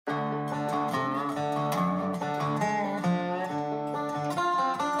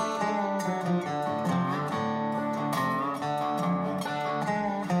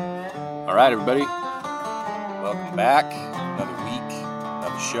right, everybody. Welcome back. Another week,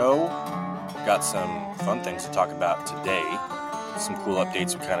 another show. We've got some fun things to talk about today. Some cool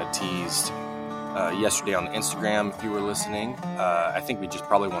updates we kind of teased yesterday on the Instagram, if you were listening. I think we just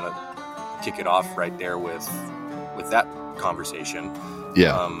probably want to kick it off right there with that conversation.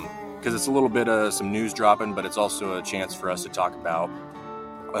 Yeah. Because it's a little bit of some news dropping, but it's also a chance for us to talk about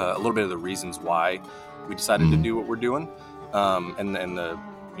a little bit of the reasons why we decided to do what we're doing. And the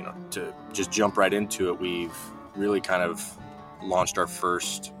to just jump right into it, we've really kind of launched our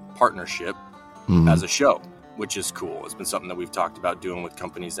first partnership as a show, which is cool. It's been something that we've talked about doing with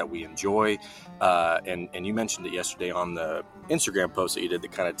companies that we enjoy. And you mentioned it yesterday on the Instagram post that you did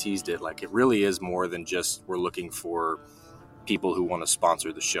that kind of teased it. Like, it really is more than just we're looking for people who want to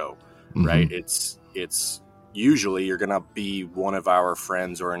sponsor the show, right? It's usually you're going to be one of our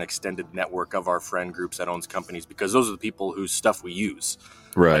friends or an extended network of our friend groups that owns companies, because those are the people whose stuff we use.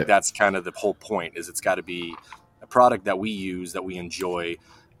 Right. Like, that's kind of the whole point, is it's got to be a product that we use, that we enjoy,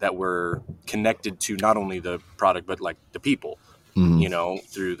 that we're connected to, not only the product, but like the people,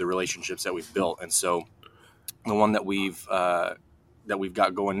 through the relationships that we've built. And so the one that we've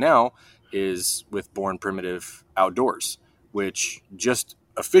got going now is with Born Primitive Outdoors, which just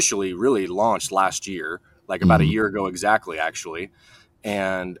officially really launched last year, like about a year ago exactly, actually.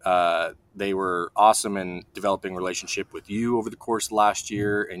 And they were awesome in developing a relationship with you over the course of last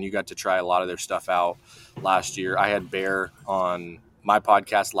year, and you got to try a lot of their stuff out last year. I had Bear on my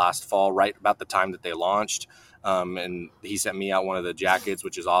podcast last fall, right about the time that they launched, and he sent me out one of the jackets,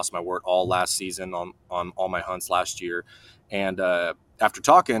 which is awesome. I wore it all last season on all my hunts last year. And after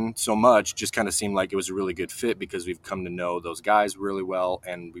talking so much, just kind of seemed like it was a really good fit, because we've come to know those guys really well,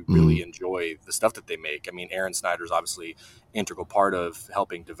 and we really enjoy the stuff that they make. I mean, Aaron Snyder is obviously integral part of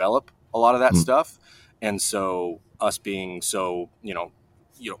helping develop a lot of that stuff. And so us being so,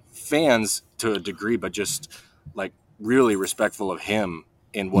 fans to a degree, but just like really respectful of him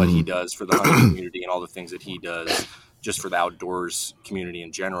and what he does for the hunting community and all the things that he does just for the outdoors community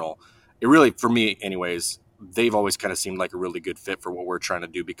in general. It really, for me anyways, they've always kind of seemed like a really good fit for what we're trying to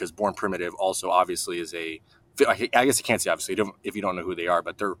do, because Born Primitive also obviously is I guess you can't say obviously if you don't know who they are,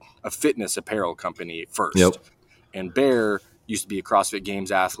 but they're a fitness apparel company first. Yep. And Bear used to be a CrossFit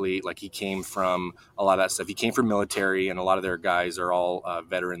Games athlete. Like, he came from a lot of that stuff. He came from military, and a lot of their guys are all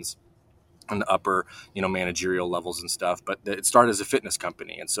veterans on the upper, managerial levels and stuff. But it started as a fitness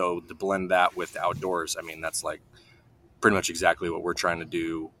company. And so to blend that with the outdoors, I mean, that's like pretty much exactly what we're trying to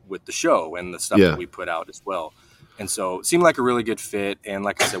do with the show and the stuff that we put out as well. And so it seemed like a really good fit. And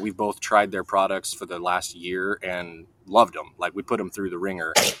like I said, we've both tried their products for the last year and loved them. Like, we put them through the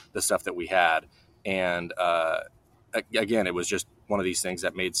ringer, the stuff that we had. And again, it was just one of these things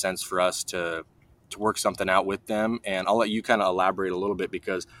that made sense for us to work something out with them. And I'll let you kind of elaborate a little bit,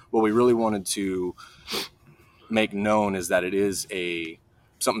 because what we really wanted to make known is that it is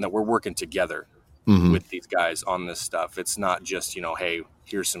something that we're working together with these guys on this stuff. It's not just, hey,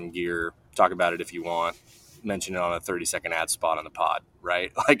 here's some gear, talk about it if you want, mention it on a 30-second ad spot on the pod,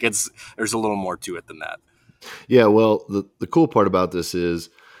 right? Like, there's a little more to it than that. Yeah, well, the cool part about this is,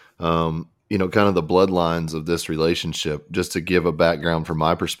 kind of the bloodlines of this relationship. Just to give a background from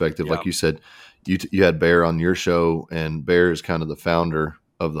my perspective, like you said, you had Bear on your show, and Bear is kind of the founder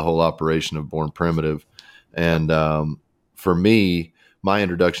of the whole operation of Born Primitive. And for me, my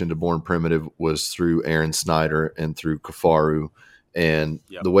introduction to Born Primitive was through Aaron Snyder and through Kifaru. And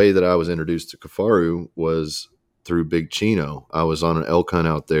the way that I was introduced to Kifaru was through Big Chino. I was on an elk hunt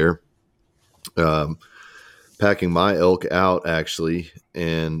out there, packing my elk out, actually.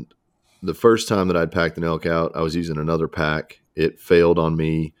 And the first time that I'd packed an elk out, I was using another pack. It failed on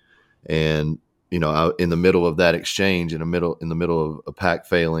me. And, in the middle of that exchange, in the middle of a pack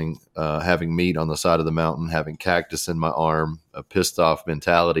failing, having meat on the side of the mountain, having cactus in my arm, a pissed off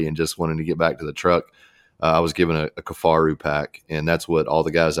mentality, and just wanting to get back to the truck, I was given a Kifaru pack, and that's what all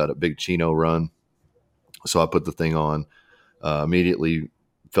the guys out at Big Chino run. So I put the thing on, immediately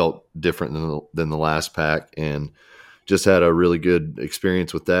felt different than the last pack, and just had a really good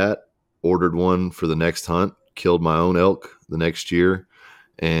experience with that. Ordered one for the next hunt, killed my own elk the next year,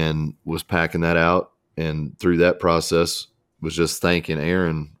 and was packing that out. And through that process was just thanking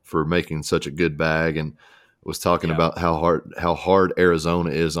Aaron for making such a good bag, and was talking about how hard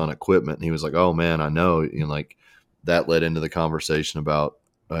Arizona is on equipment. And he was like, "Oh man, I know." Like, that led into the conversation about,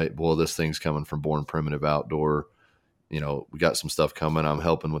 right, well, this thing's coming from Born Primitive Outdoor. We got some stuff coming. I'm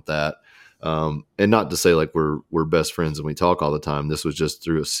helping with that. And not to say like we're best friends and we talk all the time. This was just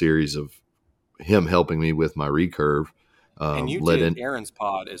through a series of him helping me with my recurve. And you did Aaron's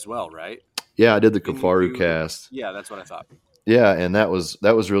pod as well, right? Yeah, I did the Kifaru cast. Yeah, that's what I thought. Yeah, and that was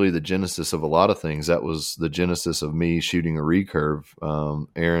really the genesis of a lot of things. That was the genesis of me shooting a recurve.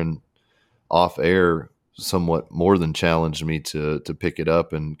 Aaron off air somewhat more than challenged me to pick it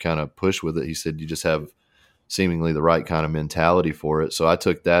up and kind of push with it. He said you just have seemingly the right kind of mentality for it. So I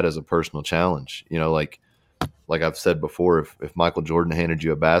took that as a personal challenge. Like I've said before, if Michael Jordan handed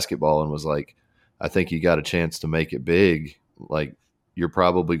you a basketball and was like, I think you got a chance to make it big, like you're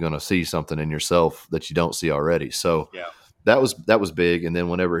probably going to see something in yourself that you don't see already. So Yeah. that was big. And then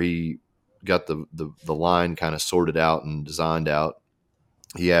whenever he got the line kind of sorted out and designed out,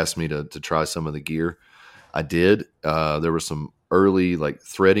 he asked me to try some of the gear. I did. There were some early like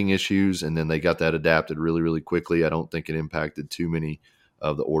threading issues, and then they got that adapted really, really quickly. I don't think it impacted too many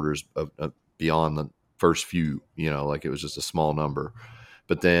of the orders of beyond the first few. Like it was just a small number.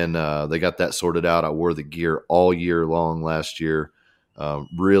 But then they got that sorted out. I wore the gear all year long last year.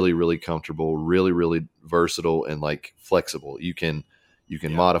 Really, really comfortable. Really, really versatile and like flexible. You can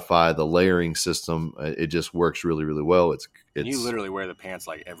modify the layering system. It just works really, really well. It's You literally wear the pants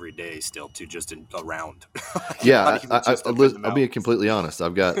like every day still too, just around. Yeah, Just to fit them I'll out. be completely honest.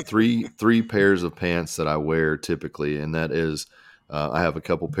 I've got three pairs of pants that I wear typically, and that is I have a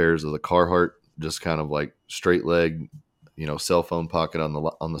couple pairs of the Carhartt, just kind of like straight leg, cell phone pocket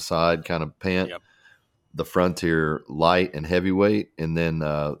on the side kind of pant. Yep. The Frontier light and heavyweight, and then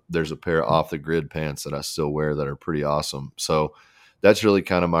there's a pair of off the grid pants that I still wear that are pretty awesome. So that's really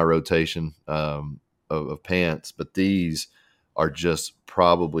kind of my rotation of pants. But these are just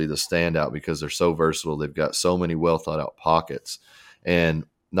probably the standout because they're so versatile. They've got so many well thought out pockets, and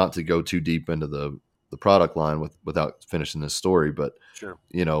not to go too deep into the product line without finishing this story, but Sure.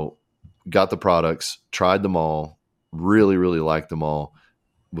 got the products, tried them all, really, really liked them all.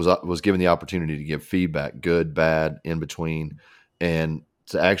 Was given the opportunity to give feedback, good, bad, in between, and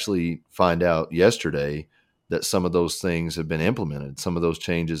to actually find out yesterday that some of those things have been implemented. Some of those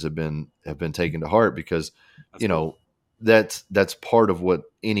changes have been taken to heart because That's cool. that's part of what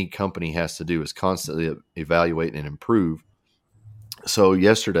any company has to do is constantly evaluate and improve. So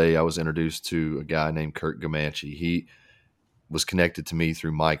yesterday I was introduced to a guy named Kurt Gamanchi. He was connected to me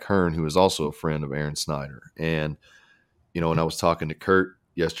through Mike Hearn, who is also a friend of Aaron Snyder. And when I was talking to Kurt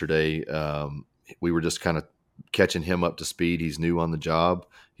yesterday, we were just kind of catching him up to speed. He's new on the job.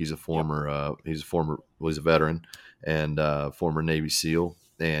 He's a veteran and former Navy SEAL,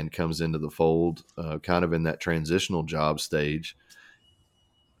 and comes into the fold kind of in that transitional job stage.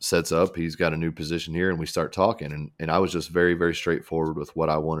 Sets up, he's got a new position here, and we start talking. And I was just very, very straightforward with what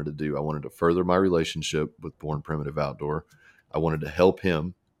I wanted to do. I wanted to further my relationship with Born Primitive Outdoor. I wanted to help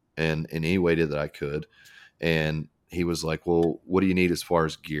him in any way that I could. And he was like, well, what do you need as far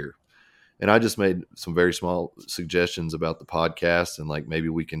as gear? And I just made some very small suggestions about the podcast, and like maybe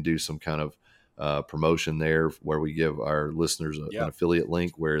we can do some kind of promotion there where we give our listeners an affiliate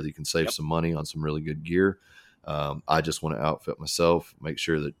link where you can save some money on some really good gear. I just want to outfit myself, make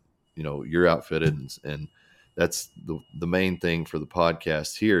sure that you're outfitted, and that's the main thing for the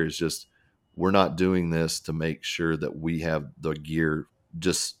podcast here is just we're not doing this to make sure that we have the gear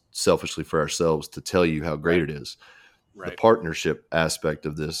just selfishly for ourselves to tell you how great it is. Right. The partnership aspect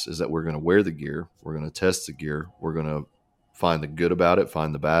of this is that we're going to wear the gear, we're going to test the gear, we're going to find the good about it,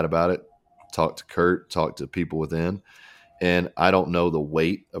 find the bad about it, talk to Kurt, talk to people within. And I don't know the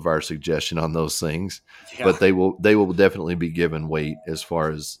weight of our suggestion on those things, but they will definitely be given weight as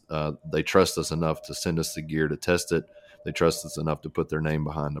far as they trust us enough to send us the gear to test it. They trust us enough to put their name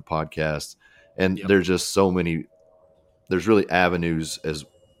behind the podcast. And there's just so many, there's really avenues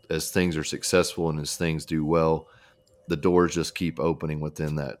as things are successful and as things do well, the doors just keep opening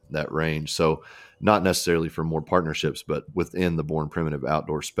within that range. So not necessarily for more partnerships, but within the Born Primitive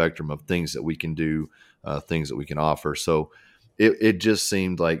Outdoor spectrum of things that we can do, things that we can offer. So it just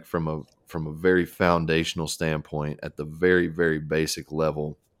seemed like from a very foundational standpoint, at the very, very basic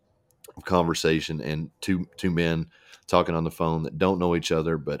level of conversation, and two men talking on the phone that don't know each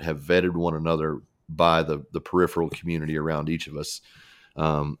other, but have vetted one another by the peripheral community around each of us.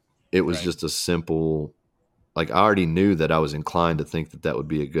 It was just a simple, like I already knew that I was inclined to think that would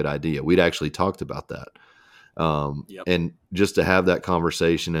be a good idea. We'd actually talked about that. And just to have that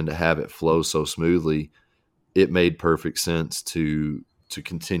conversation and to have it flow so smoothly, it made perfect sense to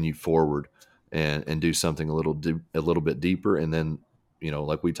continue forward and do something a little bit deeper. And then,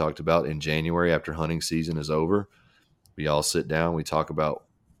 like we talked about in January, after hunting season is over, we all sit down, we talk about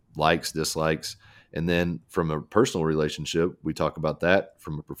likes, dislikes. And then from a personal relationship, we talk about that.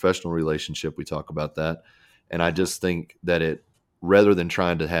 From a professional relationship, we talk about that. And I just think that rather than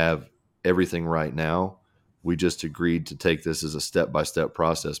trying to have everything right now, we just agreed to take this as a step-by-step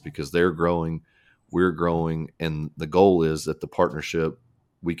process because they're growing. we're growing, and the goal is that the partnership,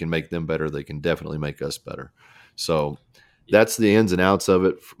 we can make them better. They can definitely make us better. So that's the ins and outs of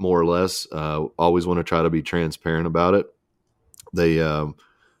it, more or less. Always want to try to be transparent about it.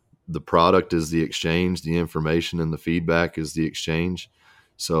 The product is the exchange, the information and the feedback is the exchange.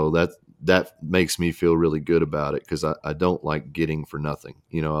 So that makes me feel really good about it, because I don't like getting for nothing.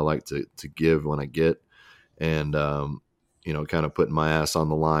 I like to give when I get, and kind of putting my ass on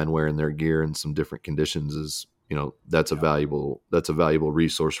the line wearing their gear in some different conditions is, that's a valuable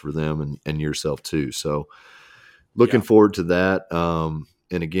resource for them and yourself too. So looking forward to that.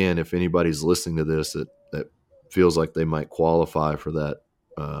 And again, if anybody's listening to this that feels like they might qualify for that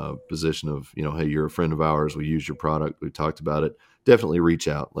position of, hey, you're a friend of ours, we use your product, we talked about it, definitely reach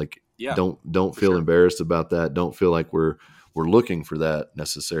out. Like, don't feel embarrassed about that. Don't feel like we're looking for that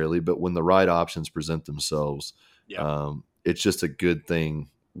necessarily, but when the right options present themselves, it's just a good thing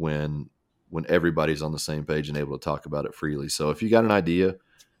when everybody's on the same page and able to talk about it freely. So if you got an idea,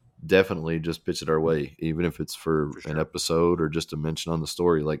 definitely just pitch it our way, even if it's for an episode or just a mention on the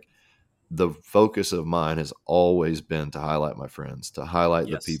story. Like, the focus of mine has always been to highlight my friends, to highlight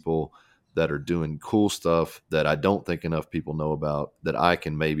the people that are doing cool stuff that I don't think enough people know about, that I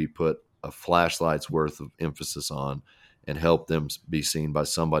can maybe put a flashlight's worth of emphasis on and help them be seen by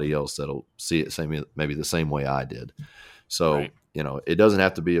somebody else that'll see it maybe the same way I did. So, it doesn't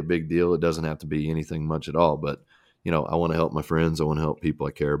have to be a big deal. It doesn't have to be anything much at all, but I want to help my friends. I want to help people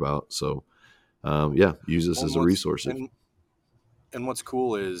I care about. So, use this as a resource. And what's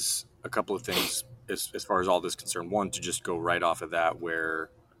cool is a couple of things as far as all this is concerned. One, to just go right off of that, where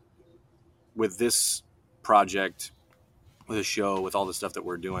with this project, with the show, with all the stuff that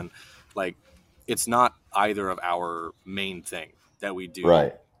we're doing, like, it's not either of our main thing that we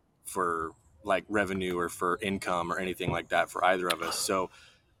do for like revenue or for income or anything like that for either of us. So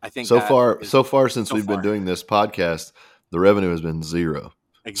I think so far since we've been doing this podcast, the revenue has been zero.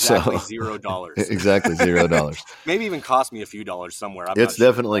 Exactly. $0. Exactly. $0. Maybe even cost me a few dollars somewhere. It's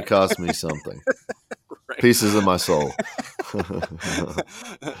definitely cost me something. Pieces of my soul.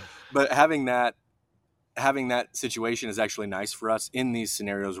 But having that situation is actually nice for us in these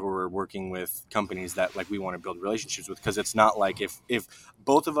scenarios where we're working with companies that like we want to build relationships with, because it's not like if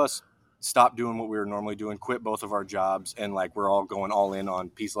both of us stop doing what we were normally doing, quit both of our jobs, and like we're all going all in on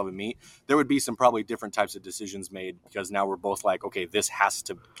peace, love, and meat, there would be some probably different types of decisions made, because now we're both like, okay, this has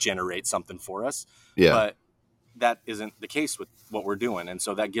to generate something for us. But that isn't the case with what we're doing. And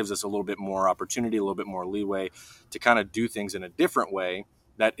so that gives us a little bit more opportunity, a little bit more leeway to kind of do things in a different way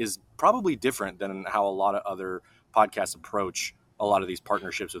that is probably different than how a lot of other podcasts approach a lot of these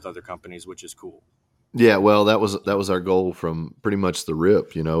partnerships with other companies, which is cool. Yeah, well, that was our goal from pretty much the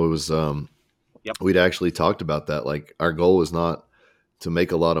rip. It was we'd actually talked about that. Like, our goal is not to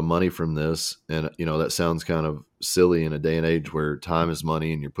make a lot of money from this, and that sounds kind of silly in a day and age where time is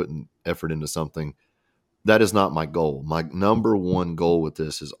money and you're putting effort into something. That is not my goal. My number one goal with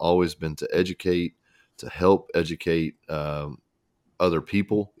this has always been to educate, to help educate other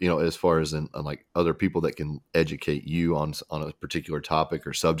people, as far as in like other people that can educate you on a particular topic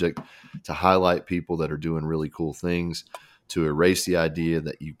or subject, to highlight people that are doing really cool things, to erase the idea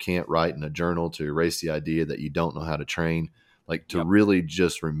that you can't write in a journal, to erase the idea that you don't know how to train, like to really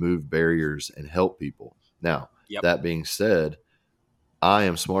just remove barriers and help people. Now, that being said, I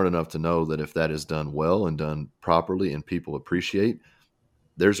am smart enough to know that if that is done well and done properly and people appreciate,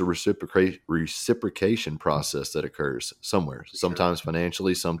 there's a reciprocation process that occurs somewhere. Sometimes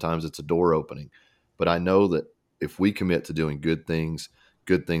financially, sometimes it's a door opening. But I know that if we commit to doing good things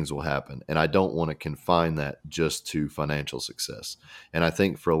will happen. And I don't want to confine that just to financial success. And I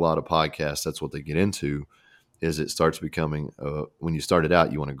think for a lot of podcasts, that's what they get into, is it starts becoming, when you start it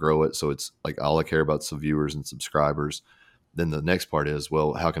out, you want to grow it. So it's like, all I care about is the viewers and subscribers. Then the next part is,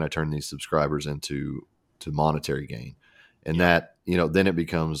 well, how can I turn these subscribers into monetary gain? And that, then it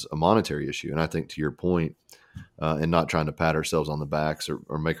becomes a monetary issue. And I think, to your point, and not trying to pat ourselves on the backs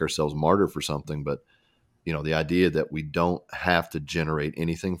or make ourselves martyr for something, but the idea that we don't have to generate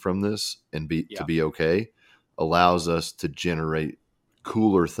anything from this and to be okay, allows us to generate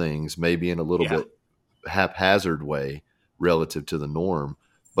cooler things, maybe in a little bit haphazard way relative to the norm,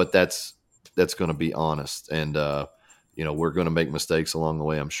 but that's going to be honest. And, we're going to make mistakes along the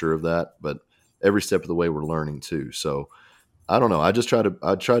way. I'm sure of that, but every step of the way we're learning too. So I don't know. I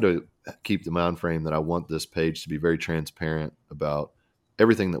try to keep the mind frame that I want this page to be very transparent about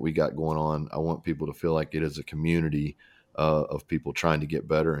everything that we got going on. I want people to feel like it is a community of people trying to get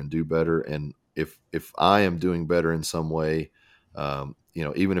better and do better. And if I am doing better in some way,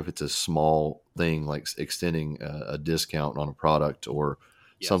 even if it's a small thing like extending a discount on a product or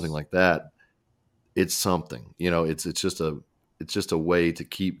something like that, it's something, it's just a way to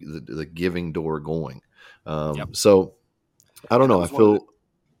keep the giving door going. Yep. So I don't And that know. was one of the.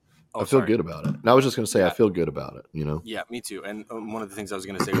 I Oh, feel sorry. good about it. And I was just going to say, I Yeah. feel good about it. Yeah, me too. And one of the things I was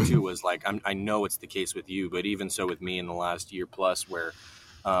going to say too was like I know it's the case with you, but even so with me in the last year plus, where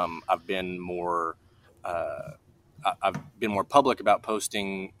I've been more I've been more public about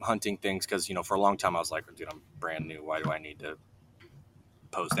posting hunting things because for a long time I was like, dude, I'm brand new. Why do I need to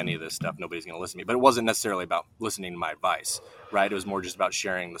post any of this stuff? Nobody's going to listen to me. But it wasn't necessarily about listening to my advice, right? It was more just about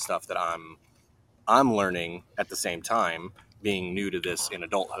sharing the stuff that I'm learning at the same time, being new to this in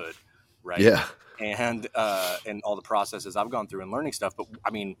adulthood, right? Yeah. And all the processes I've gone through and learning stuff. But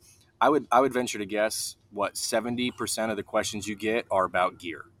I mean, I would venture to guess what 70% of the questions you get are about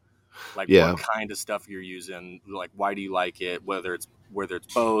gear, like what Yeah. kind of stuff you're using, like why do you like it, whether it's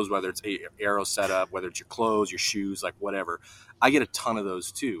bows, whether it's arrow setup, whether it's your clothes, your shoes, like whatever. I get a ton of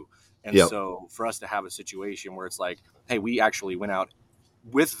those too. And Yep. so for us to have a situation where it's like, hey, we actually went out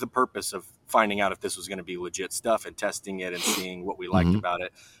with the purpose of finding out if this was going to be legit stuff and testing it and seeing what we liked Hmm. about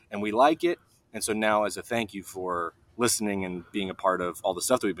it, and we like it. And so now, as a thank you for listening and being a part of all the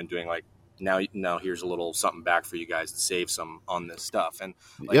stuff that we've been doing, like now here's a little something back for you guys to save some on this stuff. And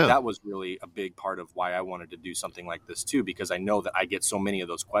like Yeah. that was really a big part of why I wanted to do something like this too, because I know that I get so many of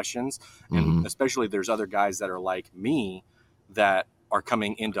those questions, and Hmm. especially there's other guys that are like me that are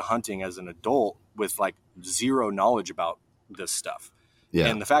coming into hunting as an adult with like zero knowledge about this stuff. Yeah.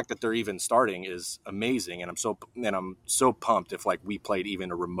 And the fact that they're even starting is amazing, and I'm so pumped if like we played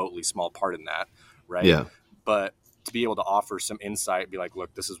even a remotely small part in that, right? Yeah. But to be able to offer some insight, be like,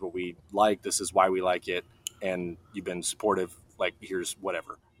 look, this is what we like, this is why we like it, and you've been supportive, like here's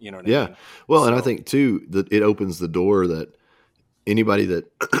whatever, you know what I Yeah. mean? Well, and I So think too that it opens the door that anybody that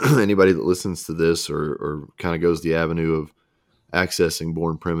anybody that listens to this or kind of goes the avenue of accessing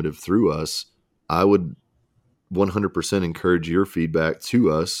Born Primitive through us, I would 100% encourage your feedback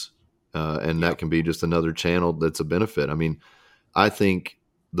to us. And yeah, that can be just another channel that's a benefit. I mean, I think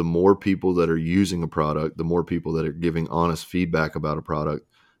the more people that are using a product, the more people that are giving honest feedback about a product,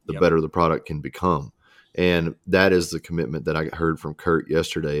 the yep, better the product can become. And that is the commitment that I heard from Kurt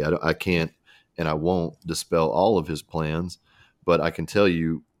yesterday. I can't and I won't dispel all of his plans, but I can tell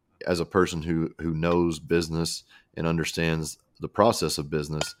you, as a person who knows business and understands the process of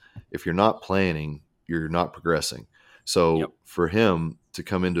business, if you're not planning, you're not progressing. yep, So for him to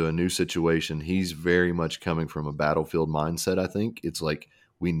come into a new situation, he's very much coming from a battlefield mindset. I think it's like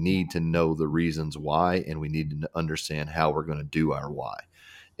we need to know the reasons why, and we need to understand how we're going to do our why.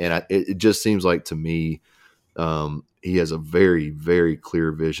 And it just seems like to me, he has a very, very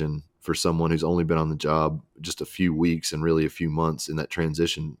clear vision for someone who's only been on the job just a few weeks and really a few months in that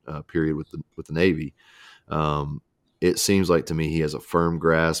transition period with the Navy. Um, it seems like to me he has a firm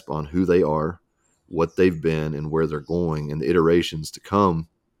grasp on who they are, what they've been, and where they're going, and the iterations to come.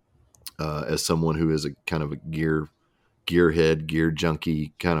 As someone who is a kind of a gearhead, gear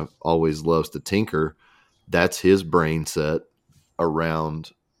junkie, kind of always loves to tinker, that's his brain set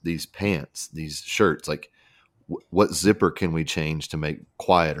around these pants, these shirts. Like, what zipper can we change to make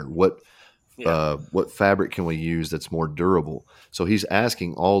quieter? yeah, What fabric can we use that's more durable? So he's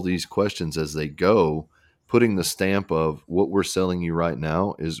asking all these questions as they go, putting the stamp of what we're selling you right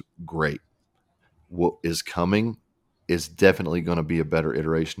now is great. What is coming is definitely going to be a better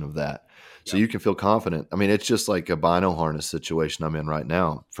iteration of that. So yep, you can feel confident. I mean, it's just like a bino harness situation I'm in right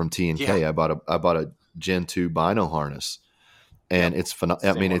now from yeah, T&K. I bought a Gen 2 bino harness, yep. and it's I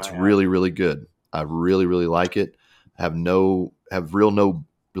Same mean, one I it's have. really, really good. I really, really like it.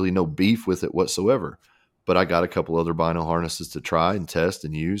 Really no beef with it whatsoever. But I got a couple other bino harnesses to try and test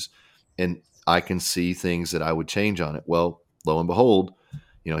and use, and I can see things that I would change on it. Well, lo and behold,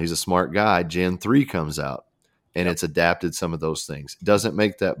 he's a smart guy. Gen 3 comes out, and Yep. it's adapted some of those things. Doesn't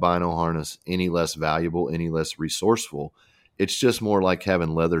make that bino harness any less valuable, any less resourceful. It's just more like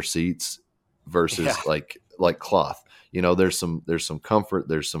having leather seats Yeah. versus like cloth. There's some comfort,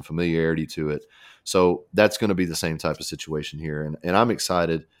 there's some familiarity to it. So that's going to be the same type of situation here, and I'm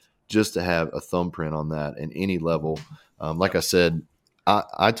excited just to have a thumbprint on that in any level. Like Yep. I said,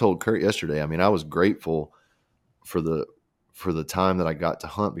 I told Kurt yesterday. I mean, I was grateful for the time that I got to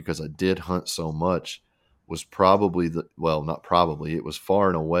hunt, because I did hunt so much. Was probably not probably, it was far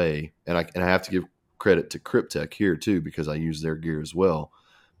and away, and I have to give credit to Cryptek here too, because I use their gear as well.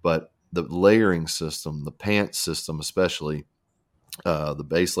 But the layering system, the pants system, especially the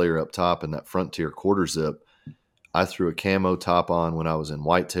base layer up top and that Frontier quarter zip. I threw a camo top on when I was in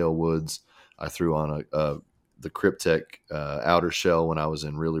Whitetail Woods. I threw on the Cryptek outer shell when I was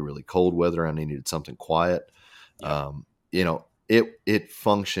in really, really cold weather. I needed something quiet. Yep. Um, it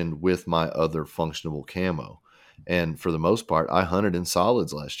functioned with my other functional camo. And for the most part, I hunted in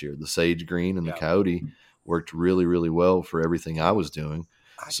solids last year. The sage green and the Yeah. coyote worked really, really well for everything I was doing.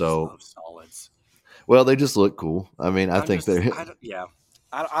 I just So, love solids. well, they just look cool. I mean, I think they're, Yeah.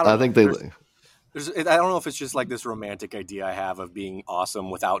 I don't I know. think they, I don't know if it's just like this romantic idea I have of being awesome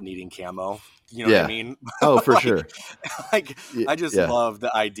without needing camo. You know yeah. what I mean? Oh, for like, sure. Like, I just Yeah. love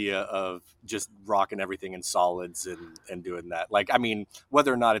the idea of just rocking everything in solids and doing that. Like, I mean,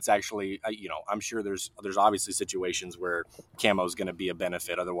 whether or not it's actually, I'm sure there's obviously situations where camo is going to be a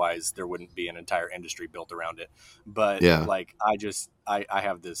benefit. Otherwise, there wouldn't be an entire industry built around it. But Yeah. like, I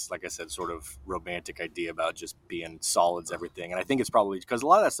have this, like I said, sort of romantic idea about just being solids, everything. And I think it's probably because a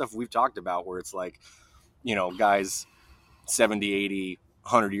lot of that stuff we've talked about where it's like, guys 70, 80,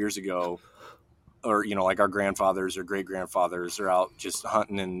 100 years ago, or, like our grandfathers or great grandfathers are out just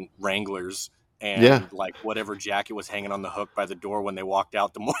hunting in Wranglers and like whatever jacket was hanging on the hook by the door when they walked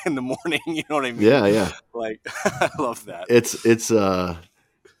out in the morning. You know what I mean? Yeah. Yeah. Like, I love that.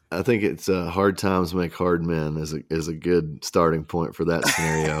 I think it's hard times make hard men is a good starting point for that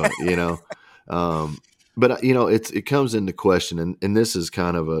scenario, but it comes into question, and this is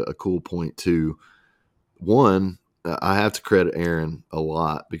kind of a cool point too. One, I have to credit Aaron a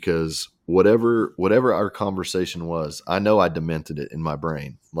lot because whatever our conversation was, I know I demented it in my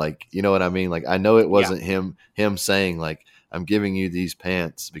brain. Like, you know what I mean? Like, I know it wasn't him saying like, I'm giving you these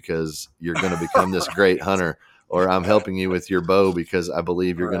pants because you're going to become this great hunter, or I'm helping you with your bow because I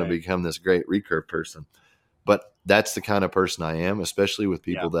believe you're going to become this great recurve person. But that's the kind of person I am, especially with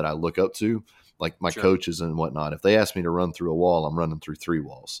people that I look up to, like my coaches and whatnot. If they ask me to run through a wall, I'm running through 3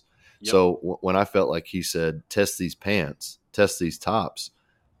 walls. Yep. So when I felt like he said, test these pants, test these tops,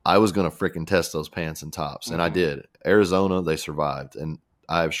 I was going to freaking test those pants and tops. And I did. Arizona, they survived. And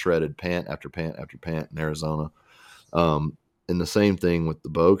I've shredded pant after pant after pant in Arizona. And the same thing with the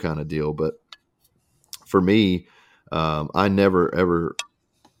bow kind of deal. But for me, I never, ever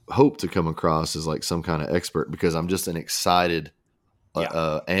hope to come across as like some kind of expert because I'm just an excited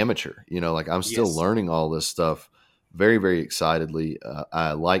amateur. Like I'm still learning all this stuff very, very excitedly.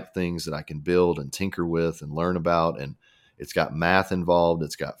 I like things that I can build and tinker with and learn about. And it's got math involved.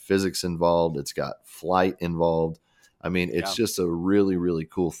 It's got physics involved. It's got flight involved. I mean, it's just a really, really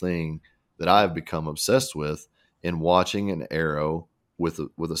cool thing that I've become obsessed with in watching an arrow with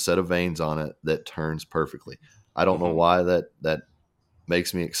a set of vanes on it that turns perfectly. I don't know why that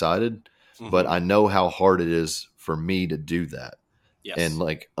makes me excited, but I know how hard it is for me to do that and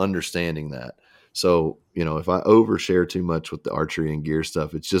like understanding that. So, if I overshare too much with the archery and gear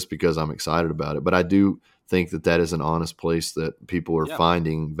stuff, it's just because I'm excited about it. But I do think that is an honest place that people are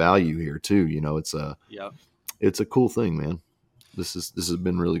finding value here too. It's a cool thing, man. This has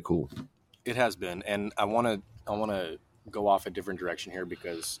been really cool. It has been. And I want to go off a different direction here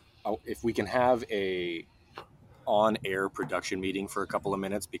because if we can have a on-air production meeting for a couple of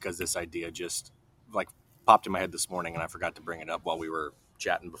minutes, because this idea just like popped in my head this morning and I forgot to bring it up while we were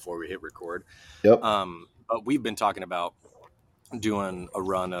chatting before we hit record. Yep. But we've been talking about doing a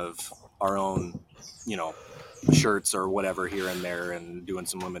run of our own, shirts or whatever here and there and doing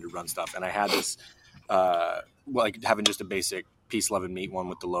some limited run stuff. And I had this, like having just a basic Peace, Love, and Meat one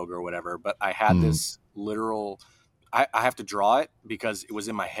with the logo or whatever. But I had this literal, I have to draw it because it was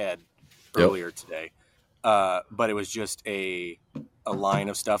in my head earlier today. But it was just a line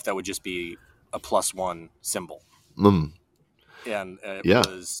of stuff that would just be a +1 symbol. And it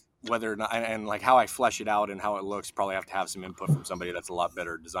was whether or not, and like how I flesh it out and how it looks, probably have to have some input from somebody that's a lot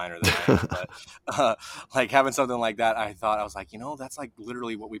better designer than I am. But like having something like that, I was like, that's like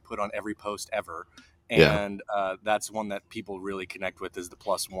literally what we put on every post ever. And that's one that people really connect with is the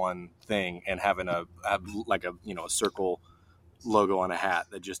 +1 thing, and having a circle logo on a hat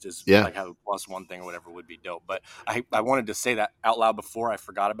that just is like have a +1 thing or whatever would be dope. But I wanted to say that out loud before I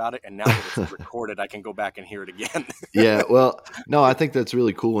forgot about it, and now that it's recorded I can go back and hear it again. Well, no, I think that's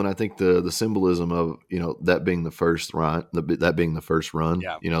really cool, and I think the symbolism of that being the first run, the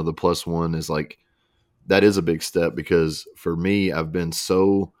the +1 is like, that is a big step, because for me I've been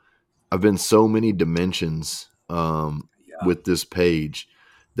so many dimensions with this page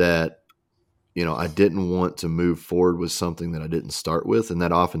that I didn't want to move forward with something that I didn't start with. And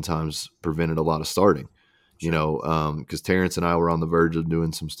that oftentimes prevented a lot of starting, because Terrence and I were on the verge of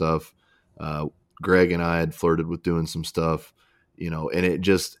doing some stuff. Greg and I had flirted with doing some stuff, and it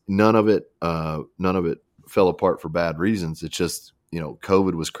just, none of it fell apart for bad reasons. It's just,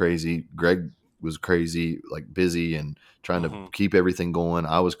 COVID was crazy. Greg was crazy, like busy and trying to keep everything going.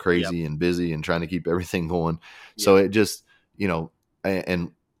 I was crazy and busy and trying to keep everything going. So it just,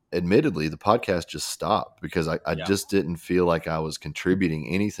 and admittedly, the podcast just stopped because I Yeah. just didn't feel like I was contributing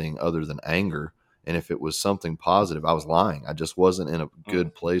anything other than anger. And if it was something positive, I was lying. I just wasn't in a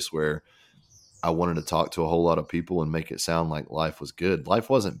good place where I wanted to talk to a whole lot of people and make it sound like life was good. Life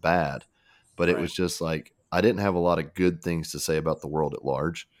wasn't bad, but it Right. was just like I didn't have a lot of good things to say about the world at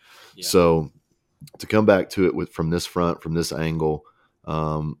large. Yeah. So to come back to it from this front, from this angle,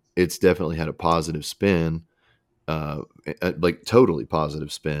 it's definitely had a positive spin, like totally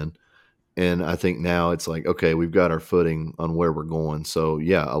positive spin. And I think now it's like, okay, we've got our footing on where we're going. So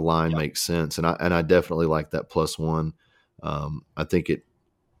yeah, a line Yep. makes sense. And I definitely like that +1. I think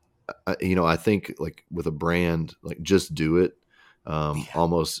I think like with a brand, like Just Do It,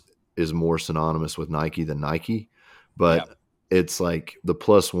 almost is more synonymous with Nike than Nike, but Yep. it's like the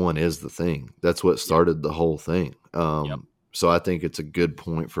 +1 is the thing. That's what started the whole thing. Yep. So I think it's a good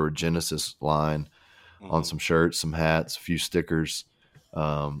point for a Genesis line on Mhm. some shirts, some hats, a few stickers,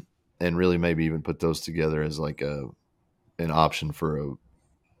 and really maybe even put those together as like an option for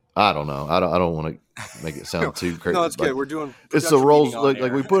I don't know. I don't want to make it sound too crazy. No, it's good. We're doing It's the production Rolls, meeting on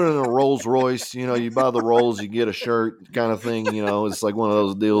like air. we put it in a Rolls Royce. You buy the Rolls, you get a shirt, kind of thing. It's like one of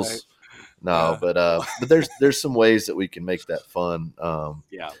those deals. Right. No, Yeah. but there's some ways that we can make that fun.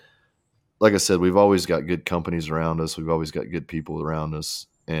 Yeah. Like I said, we've always got good companies around us. We've always got good people around us,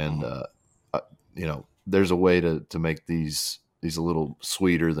 and there's a way to make these a little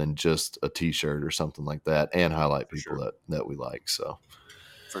sweeter than just a T-shirt or something like that, and highlight people that we like. So.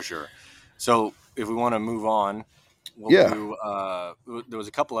 For sure. So if we want to move on, we'll do, there was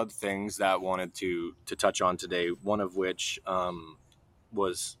a couple other things that I wanted to touch on today. One of which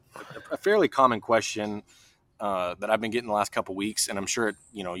was a fairly common question that I've been getting the last couple weeks, and I'm sure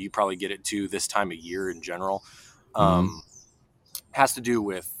you probably get it too this time of year in general. Has to do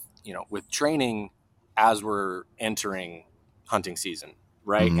with with training as we're entering hunting season,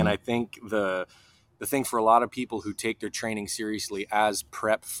 right? Mm-hmm. And I think the thing for a lot of people who take their training seriously as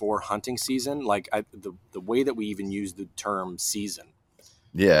prep for hunting season, like the way that we even use the term season,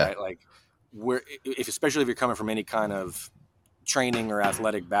 right? Like especially if you're coming from any kind of training or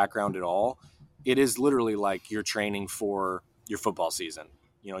athletic background at all, it is literally like you're training for your football season.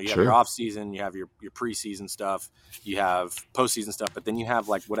 You have your off season, you have your preseason stuff, you have postseason stuff, but then you have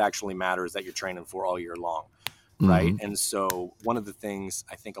like what actually matters that you're training for all year long, right? Mm-hmm. And so one of the things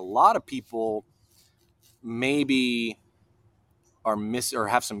I think a lot of people maybe are or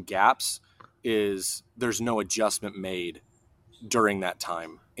have some gaps is there's no adjustment made during that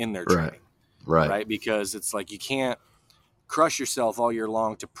time in their training, right? Because it's like you can't crush yourself all year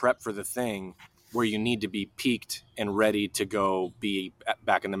long to prep for the thing where you need to be peaked and ready to go be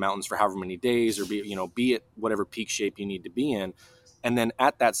back in the mountains for however many days, or be at whatever peak shape you need to be in. And then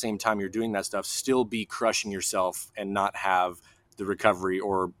at that same time you're doing that stuff, still be crushing yourself and not have the recovery,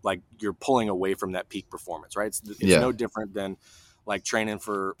 or like you're pulling away from that peak performance, right? It's no different than like training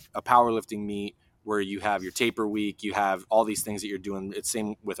for a powerlifting meet where you have your taper week, you have all these things that you're doing. It's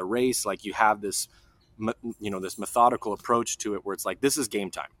same with a race. Like you have this, this methodical approach to it where it's like, this is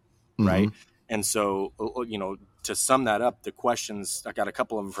game time, right? Mm-hmm. And so, to sum that up, the questions, I got a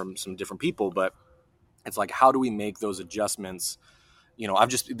couple of them from some different people, but it's like, how do we make those adjustments? I've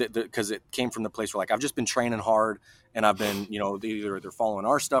just, because it came from the place where like, I've just been training hard and I've been, either they're following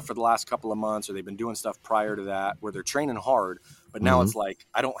our stuff for the last couple of months, or they've been doing stuff prior to that where they're training hard, but now it's like,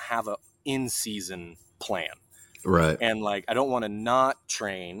 I don't have a in-season plan. Right. And like, I don't want to not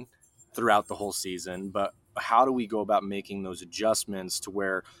train throughout the whole season, but how do we go about making those adjustments to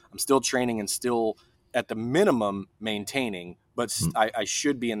where I'm still training and still at the minimum maintaining, but I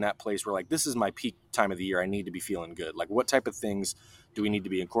should be in that place where like, this is my peak time of the year. I need to be feeling good. Like what type of things do we need to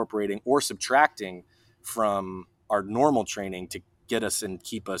be incorporating or subtracting from our normal training to get us and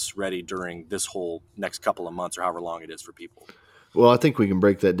keep us ready during this whole next couple of months or however long it is for people? Well, I think we can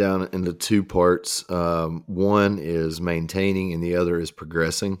break that down into two parts. One is maintaining and the other is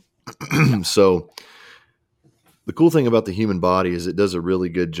progressing. So the cool thing about the human body is it does a really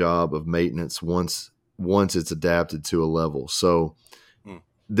good job of maintenance once it's adapted to a level. So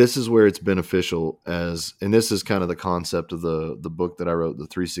this is where it's beneficial and this is kind of the concept of the book that I wrote, the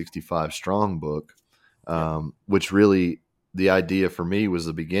 365 Strong book, which really the idea for me was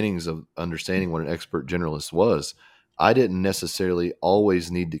the beginnings of understanding what an expert generalist was. I didn't necessarily always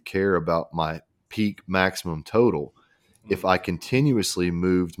need to care about my peak maximum total. If I continuously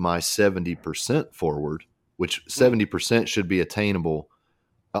moved my 70% forward, which 70% should be attainable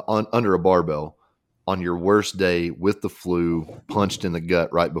under a barbell on your worst day with the flu, punched in the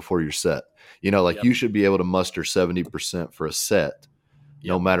gut right before your set. You should be able to muster 70% for a set,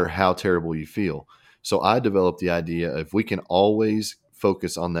 no matter how terrible you feel. So I developed the idea if we can always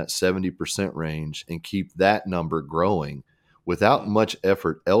focus on that 70% range and keep that number growing without much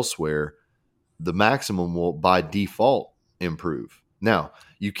effort elsewhere, the maximum will by default improve. Now,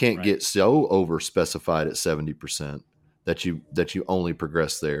 you can't get so over specified at 70% that you only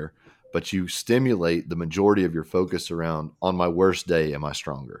progress there, but you stimulate the majority of your focus around, on my worst day, am I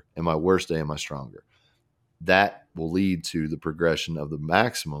stronger? And my worst day, am I stronger? That will lead to the progression of the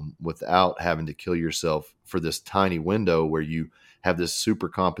maximum without having to kill yourself for this tiny window where you have this super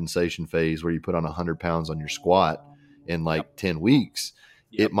compensation phase where you put on 100 pounds on your squat in like 10 weeks.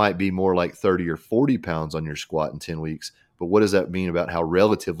 It might be more like 30 or 40 pounds on your squat in 10 weeks. But what does that mean about how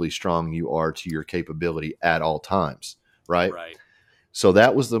relatively strong you are to your capability at all times? Right. So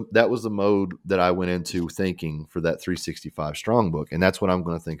that was the mode that I went into thinking for that 365 strong book. And that's what I'm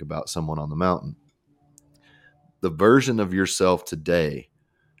going to think about someone on the mountain. The version of yourself today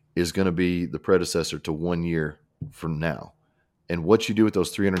is going to be the predecessor to 1 year from now. And what you do with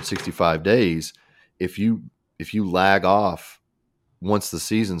those 365 days, if you lag off once the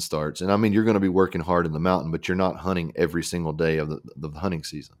season starts, and I mean, you're going to be working hard in the mountain, but you're not hunting every single day of the hunting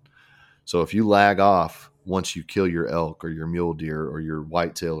season. So if you lag off once you kill your elk or your mule deer or your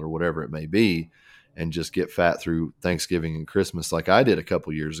whitetail or whatever it may be, and just get fat through Thanksgiving and Christmas, like I did a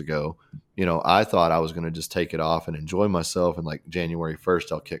couple years ago, I thought I was going to just take it off and enjoy myself. And like January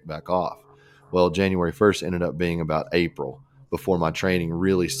 1st, I'll kick back off. Well, January 1st ended up being about April before my training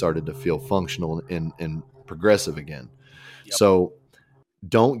really started to feel functional and progressive again. So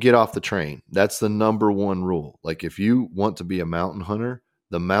don't get off the train. That's the number one rule. Like if you want to be a mountain hunter,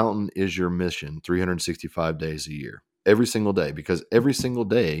 the mountain is your mission 365 days a year, every single day, because every single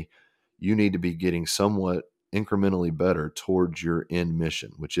day you need to be getting somewhat incrementally better towards your end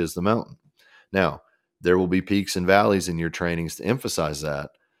mission, which is the mountain. Now, there will be peaks and valleys in your trainings to emphasize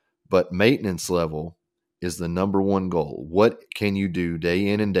that, but maintenance level is the number one goal. What can you do day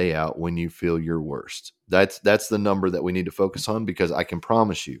in and day out when you feel your worst? That's the number that we need to focus on, because I can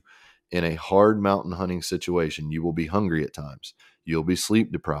promise you, in a hard mountain hunting situation, you will be hungry at times. You'll be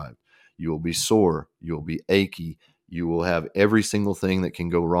sleep deprived. You will be sore. You'll be achy. You will have every single thing that can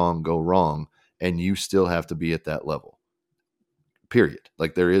go wrong, and you still have to be at that level. Period.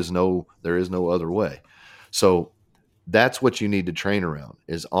 Like there is no other way. So that's what you need to train around,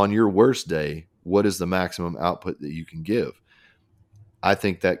 is on your worst day, what is the maximum output that you can give? I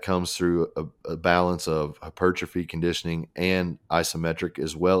think that comes through a balance of hypertrophy, conditioning, and isometric,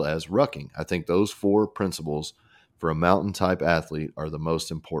 as well as rucking. I think those four principles for a mountain type athlete are the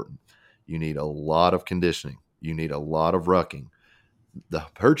most important. You need a lot of conditioning. You need a lot of rucking. The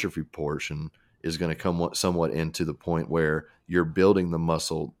hypertrophy portion is going to come somewhat into the point where you're building the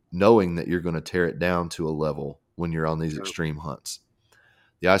muscle, knowing that you're going to tear it down to a level when you're on these extreme hunts.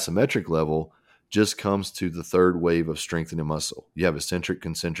 The isometric level just comes to the third wave of strengthening muscle. You have eccentric,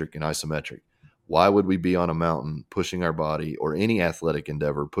 concentric, and isometric. Why would we be on a mountain pushing our body, or any athletic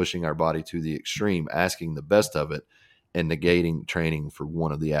endeavor, pushing our body to the extreme, asking the best of it, and negating training for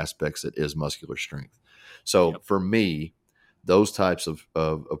one of the aspects that is muscular strength? So for me, those types of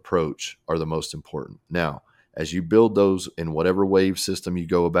approach are the most important. Now, as you build those in whatever wave system you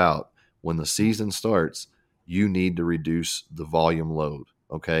go about, when the season starts, you need to reduce the volume load.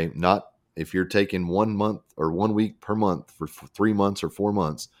 Okay. Not if you're taking 1 month or 1 week per month for 3 months or 4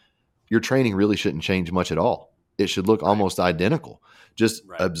 months, your training really shouldn't change much at all. It should look almost identical. Just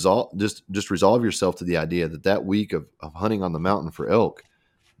resolve yourself to the idea that week of hunting on the mountain for elk,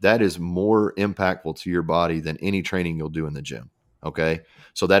 that is more impactful to your body than any training you'll do in the gym. Okay.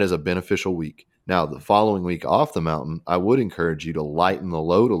 So that is a beneficial week. Now, the following week off the mountain, I would encourage you to lighten the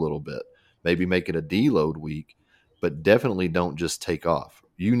load a little bit, maybe make it a deload week, but definitely don't just take off.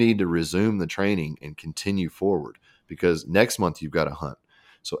 You need to resume the training and continue forward, because next month you've got to hunt.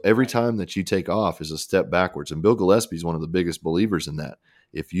 So every time that you take off is a step backwards. And Bill Gillespie is one of the biggest believers in that.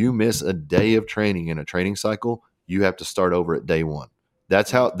 If you miss a day of training in a training cycle, you have to start over at day one.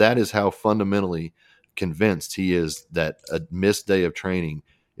 That is how fundamentally convinced he is that a missed day of training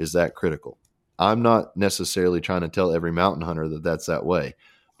is that critical. I'm not necessarily trying to tell every mountain hunter that that's that way.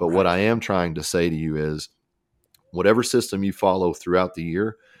 But what I am trying to say to you is, whatever system you follow throughout the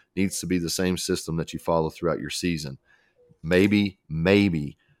year needs to be the same system that you follow throughout your season. Maybe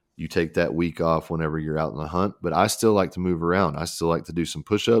you take that week off whenever you're out in the hunt, but I still like to move around. I still like to do some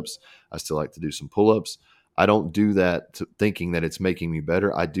push-ups. I still like to do some pull-ups. I don't do that thinking that it's making me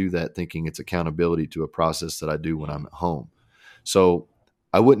better. I do that thinking it's accountability to a process that I do when I'm at home. So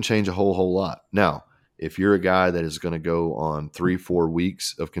I wouldn't change a whole lot. Now, if you're a guy that is going to go on 3-4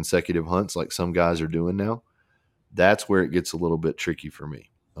 weeks of consecutive hunts like some guys are doing now, that's where it gets a little bit tricky for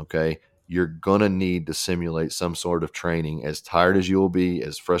me. Okay. you're going to need to simulate some sort of training. As tired as you will be,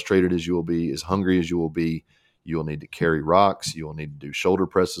 as frustrated as you will be, as hungry as you will be, you will need to carry rocks. You will need to do shoulder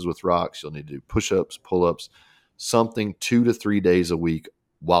presses with rocks. You'll need to do push-ups, pull-ups, something 2 to 3 days a week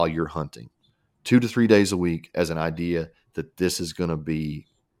while you're hunting. 2 to 3 days a week as an idea that this is going to be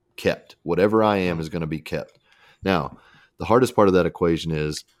kept. Whatever I am is going to be kept. Now, the hardest part of that equation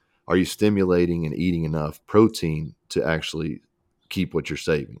is, are you stimulating and eating enough protein to actually keep what you're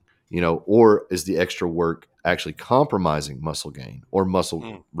saving? Or is the extra work actually compromising muscle gain or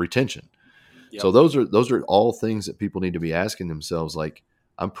muscle retention? Yep. So those are all things that people need to be asking themselves. Like,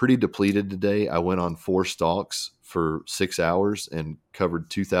 I'm pretty depleted today. I went on 4 stalks for 6 hours and covered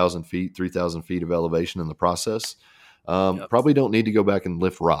 2,000 feet, 3,000 feet of elevation in the process. Probably don't need to go back and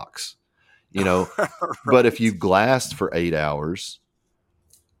lift rocks, right. But if you glassed for 8 hours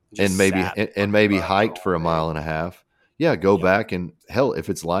and maybe hiked for a mile and a half, go back and hell, if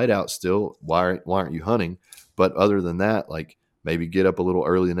it's light out still, why aren't you hunting? But other than that, like, maybe get up a little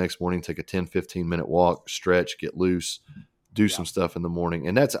early the next morning, take a 10, 15-minute walk, stretch, get loose, do some stuff in the morning.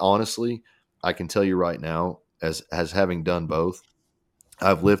 And that's honestly, I can tell you right now, as having done both,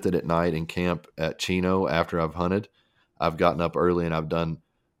 I've lifted at night in camp at Chino after I've hunted. I've gotten up early and I've done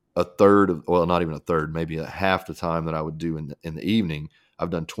a third of, well, not even a third, maybe a half the time that I would do in the evening. I've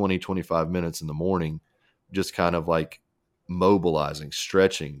done 20, 25 minutes in the morning, just kind of like mobilizing,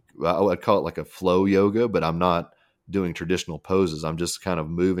 stretching. I'd call it like a flow yoga, but I'm not doing traditional poses. I'm just kind of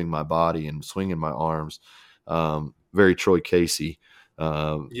moving my body and swinging my arms. Very Troy Casey,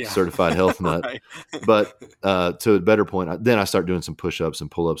 certified health nut. Right. But to a better point, then I start doing some push-ups and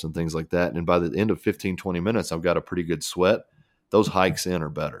pull-ups and things like that. And by the end of 15, 20 minutes, I've got a pretty good sweat. Those hikes in are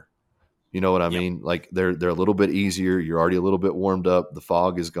better. You know what I mean? Like, they're a little bit easier. You're already a little bit warmed up. The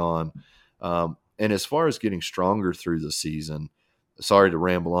fog is gone. And as far as getting stronger through the season, sorry to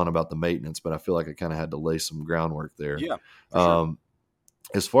ramble on about the maintenance, but I feel like I kind of had to lay some groundwork there. Yeah. Sure.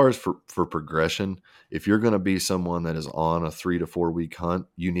 As far as for progression, if you're going to be someone that is on a 3 to 4 week hunt,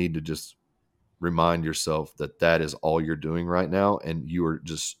 you need to just remind yourself that is all you're doing right now. And you are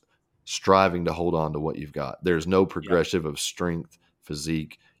just striving to hold on to what you've got. There's no progressive of strength,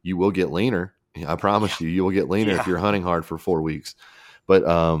 physique. You will get leaner. I promise you will get leaner if you're hunting hard for 4 weeks, but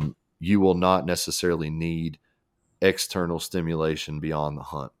you will not necessarily need external stimulation beyond the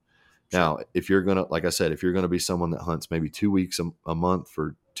hunt. Now, if you're going to, like I said, if you're going to be someone that hunts maybe 2 weeks a month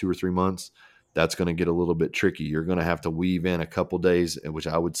for 2 or 3 months, that's going to get a little bit tricky. You're going to have to weave in a couple days, which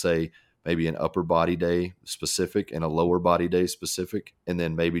I would say maybe an upper body day specific and a lower body day specific, and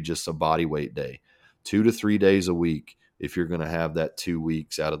then maybe just a body weight day. 2 to 3 days a week if you're going to have that 2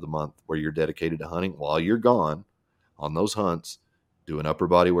 weeks out of the month where you're dedicated to hunting. While you're gone on those hunts, do an upper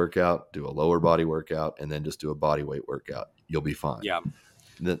body workout, do a lower body workout, and then just do a body weight workout. You'll be fine. Yeah.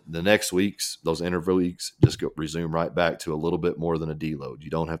 The next weeks, those interval weeks, just resume right back to a little bit more than a deload. You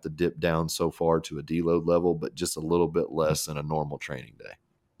don't have to dip down so far to a deload level, but just a little bit less than a normal training day.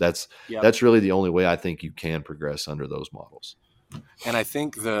 That's really the only way I think you can progress under those models. And I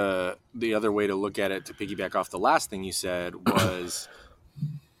think the other way to look at it, to piggyback off the last thing you said, was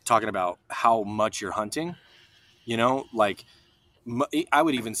talking about how much you're hunting. Like, I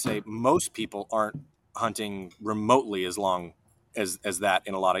would even say most people aren't hunting remotely as long as that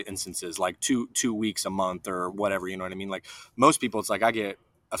in a lot of instances, like two weeks a month or whatever, you know what I mean? Like, most people, it's like I get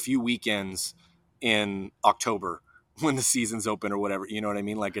a few weekends in October when the season's open or whatever, you know what I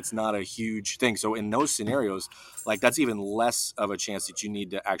mean? Like, it's not a huge thing. So in those scenarios, like, that's even less of a chance that you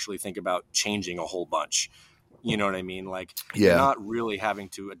need to actually think about changing a whole bunch. You know what I mean? Like, you're not really having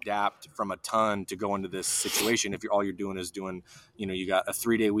to adapt from a ton to go into this situation. If all you're doing is doing, you got a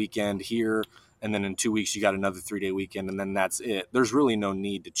 3-day weekend here, and then in 2 weeks you got another 3-day weekend, and then that's it. There's really no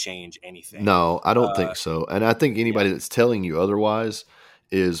need to change anything. No, I don't think so. And I think anybody that's telling you otherwise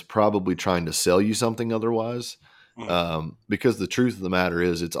is probably trying to sell you something otherwise. Because the truth of the matter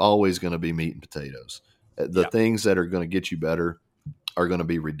is, it's always going to be meat and potatoes. The things that are going to get you better are going to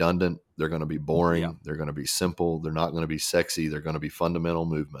be redundant. They're going to be boring. They're going to be simple. They're not going to be sexy. They're going to be fundamental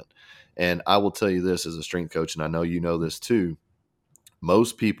movement. And I will tell you this as a strength coach, and I know you know this too,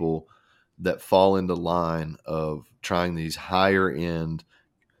 most people that fall into line of trying these higher end,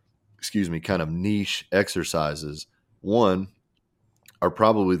 kind of niche exercises, one, are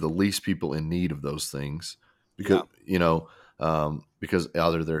probably the least people in need of those things because, because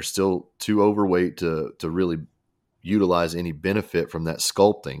either they're still too overweight to really utilize any benefit from that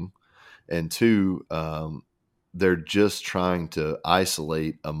sculpting, and two, they're just trying to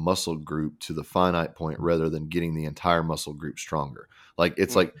isolate a muscle group to the finite point rather than getting the entire muscle group stronger. Like,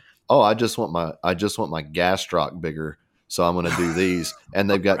 it's like, oh, I just want my gastroc bigger, so I'm going to do these. And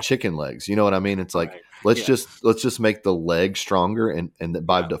they've got chicken legs. You know what I mean? It's like, Right. let's Yeah. just make the leg stronger, and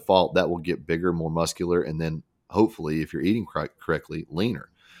by Yeah. default that will get bigger, more muscular, and then hopefully, if you're eating correctly, leaner.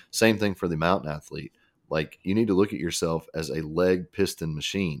 Same thing for the mountain athlete. Like, you need to look at yourself as a leg piston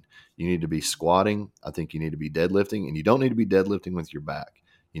machine. You need to be squatting. I think you need to be deadlifting, and you don't need to be deadlifting with your back.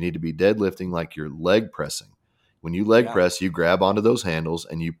 You need to be deadlifting like you're leg pressing. When you leg Yeah. press, you grab onto those handles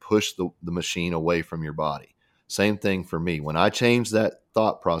and you push the machine away from your body. Same thing for me. When I changed that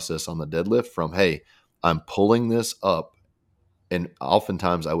thought process on the deadlift from, hey, I'm pulling this up, and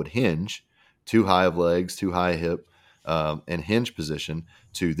oftentimes I would hinge, too high of legs, too high hip, and hinge position,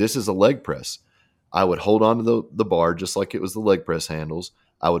 to this is a leg press. I would hold on to the bar just like it was the leg press handles.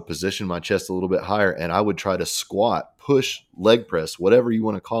 I would position my chest a little bit higher, and I would try to squat, push, leg press, whatever you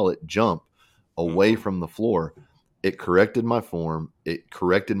want to call it, jump away from the floor. It corrected my form. It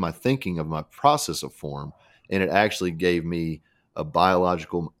corrected my thinking of my process of form, and it actually gave me a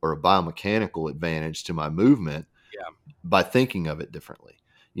biological or a biomechanical advantage to my movement by thinking of it differently.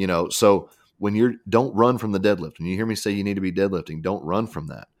 So when don't run from the deadlift. When you hear me say you need to be deadlifting, don't run from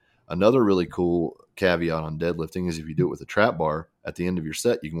that. Another really cool caveat on deadlifting is if you do it with a trap bar at the end of your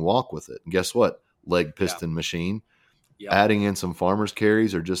set, you can walk with it. And guess what? Leg piston machine. Yep. Adding in some farmer's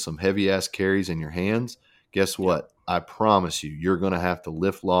carries or just some heavy ass carries in your hands. Guess what? I promise you're going to have to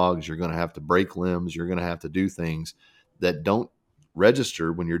lift logs. You're going to have to break limbs. You're going to have to do things that don't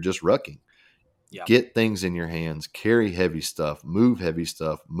register when you're just rucking. Yeah. Get things in your hands, carry heavy stuff, move,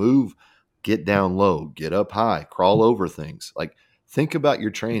 get down low, get up high, crawl over things. Like, think about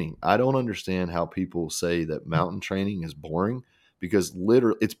your training. I don't understand how people say that mountain training is boring, because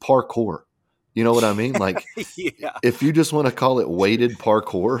literally it's parkour. You know what I mean? Like, Yeah. if you just want to call it weighted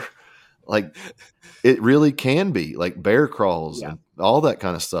parkour, like, it really can be. Like, bear crawls and all that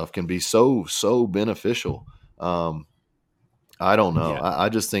kind of stuff can be so beneficial. I don't know. Yeah. I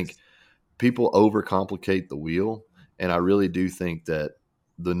just think people overcomplicate the wheel. And I really do think that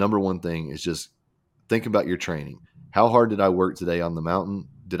the number one thing is just think about your training. How hard did I work today on the mountain?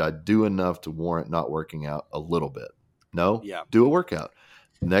 Did I do enough to warrant not working out a little bit? No? Yeah. Do a workout.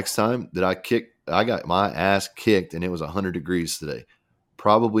 Next time, I got my ass kicked and it was 100 degrees today.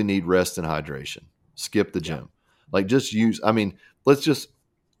 Probably need rest and hydration. Skip the gym. Like, let's just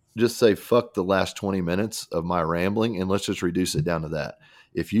say fuck the last 20 minutes of my rambling, and let's just reduce it down to that.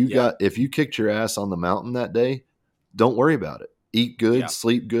 If you kicked your ass on the mountain that day, don't worry about it. Eat good,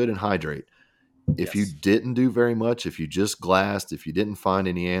 sleep good, and hydrate. If you didn't do very much, if you just glassed, if you didn't find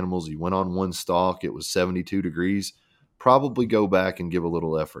any animals, you went on one stalk, it was 72 degrees, probably go back and give a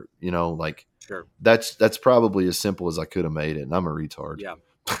little effort. Sure. That's probably as simple as I could have made it, and I'm a retard. Yeah.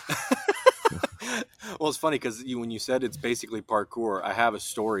 Well, it's funny because when you said it's basically parkour, I have a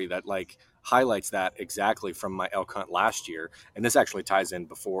story that highlights that exactly from my elk hunt last year, and this actually ties in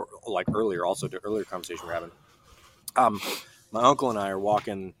earlier conversation we're having. My uncle and I are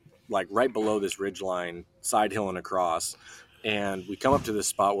walking right below this ridge line, side hilling across, and we come up to this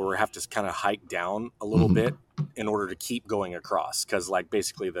spot where we have to kind of hike down a little bit in order to keep going across, because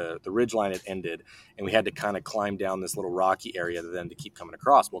basically the ridge line had ended and we had to kind of climb down this little rocky area then to keep coming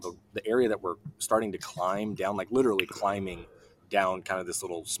across. Well, the area that we're starting to climb down, literally climbing down kind of this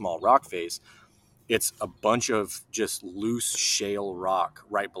little small rock face, it's a bunch of just loose shale rock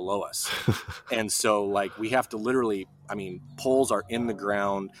right below us. And so we have to literally, poles are in the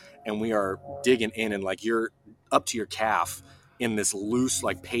ground and we are digging in, and you're up to your calf in this loose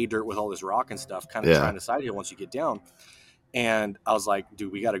pay dirt with all this rock and stuff, kind of trying to side hill once you get down. And I was like,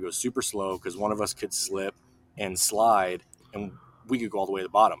 dude, we got to go super slow because one of us could slip and slide and we could go all the way to the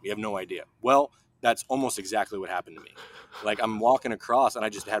bottom. We have no idea. Well, that's almost exactly what happened to me. I'm walking across and I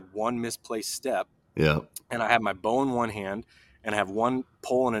just had one misplaced step. Yeah. And I have my bow in one hand and I have one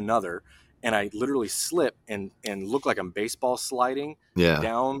pole in another. And I literally slip and look like I'm baseball sliding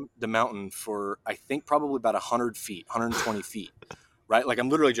down the mountain for, I think, probably about 100 feet, 120 feet, right? I'm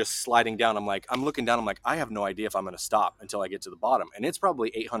literally just sliding down. I'm looking down. I'm like, I have no idea if I'm going to stop until I get to the bottom. And it's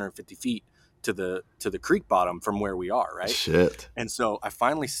probably 850 feet to the creek bottom from where we are, right? Shit. And so I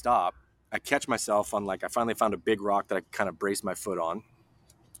finally stop. I catch myself on I finally found a big rock that I kind of brace my foot on.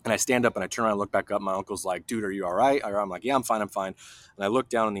 And I stand up and I turn around and look back up. My uncle's like, dude, are you all right? I'm like, yeah, I'm fine. And I look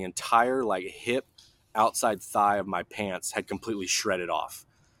down and the entire hip outside thigh of my pants had completely shredded off.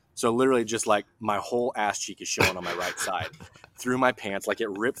 So literally just my whole ass cheek is showing on my right side through my pants. It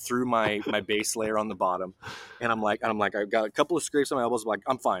ripped through my base layer on the bottom. And I'm like, I've got a couple of scrapes on my elbows.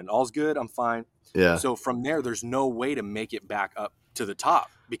 I'm fine. All's good. I'm fine. Yeah. So from there's no way to make it back up to the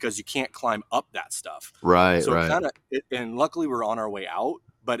top because you can't climb up that stuff. Right. So right. and luckily we're on our way out.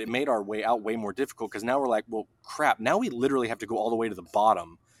 but it made our way out way more difficult because now we're like, well, crap. Now we literally have to go all the way to the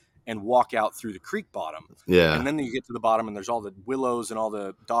bottom and walk out through the creek bottom. Yeah. And then you get to the bottom and there's all the willows and all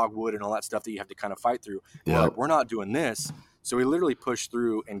the dogwood and all that stuff that you have to kind of fight through. We're like, we're not doing this. So we literally push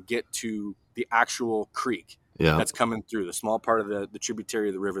through and get to the actual creek that's coming through, the small part of the tributary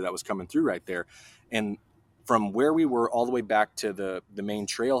of the river that was coming through right there. And from where we were all the way back to the main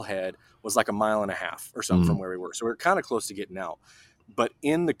trailhead was like a mile and a half or something from where we were. So we're kind of close to getting out. But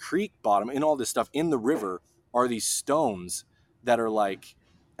in the creek bottom, in all this stuff, in the river, are these stones that are like,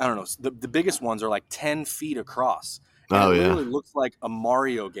 I don't know, the biggest ones are like 10 feet across. And it literally looks like a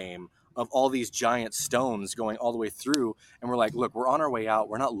Mario game of all these giant stones going all the way through. And we're like, look, we're on our way out.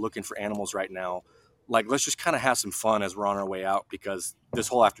 We're not looking for animals right now. Like, let's just kind of have some fun as we're on our way out because this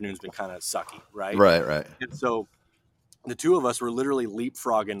whole afternoon's been kind of sucky, right? Right. And so the two of us were literally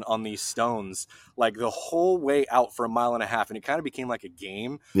leapfrogging on these stones like the whole way out for a mile and a half. And it kind of became like a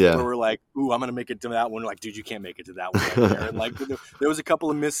game where we're like, ooh, I'm going to make it to that one. Like, dude, you can't make it to that one. Right there. And like, there was a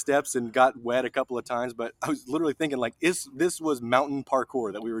couple of missteps and got wet a couple of times, but I was literally thinking like, this was mountain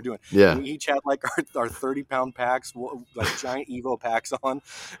parkour that we were doing. Yeah. We each had like our 30-pound packs, like giant Evo packs on.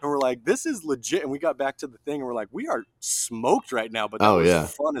 And we're like, this is legit. And we got back to the thing and we're like, we are smoked right now, but that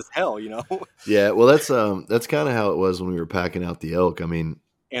was fun as hell, you know? Yeah. Well, that's kind of how it was when we were packing out the elk. I mean,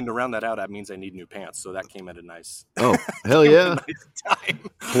 and to round that out, that means I need new pants. So that came at a nice. Oh, hell yeah! Nice time.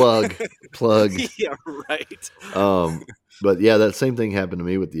 Plug. Yeah, right. But yeah, that same thing happened to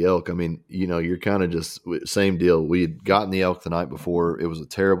me with the elk. I mean, you know, you're kind of just same deal. We had gotten the elk the night before. It was a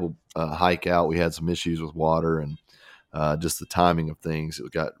terrible hike out. We had some issues with water and just the timing of things.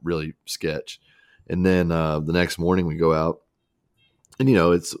 It got really sketch. And then the next morning we go out, and you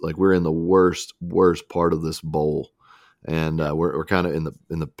know, it's like we're in the worst part of this bowl. And we're kind of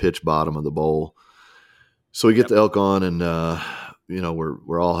in the pitch bottom of the bowl. So we get the elk on, and you know,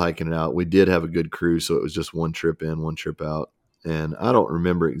 we're all hiking it out. We did have a good crew, so it was just one trip in, one trip out. And I don't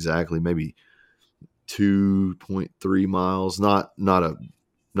remember exactly, maybe 2.3 miles. Not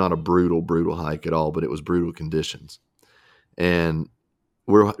a brutal hike at all, but it was brutal conditions. And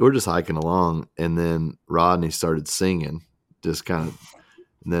we're just hiking along, and then Rodney started singing, just kind of.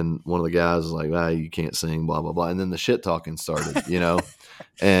 And then one of the guys was like, you can't sing, blah, blah, blah. And then the shit talking started, you know.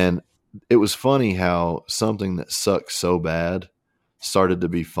 And it was funny how something that sucked so bad started to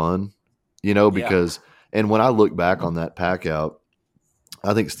be fun, you know, because and when I look back on that pack out,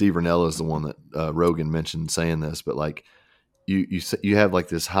 I think Steve Rinella is the one that Rogan mentioned saying this, but like you have like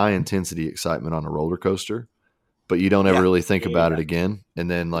this high intensity excitement on a roller coaster, but you don't ever really think about it again. And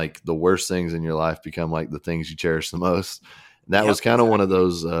then like the worst things in your life become like the things you cherish the most. And that was kind of one of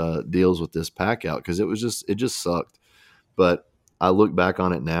those deals with this pack out, because it just sucked. But I look back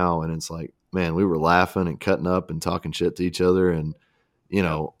on it now and it's like, man, we were laughing and cutting up and talking shit to each other, and you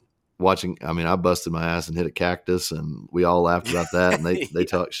know, watching. I mean, I busted my ass and hit a cactus, and we all laughed about that, and they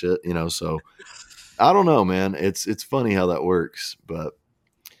talk shit, you know. So I don't know, man. It's funny how that works, but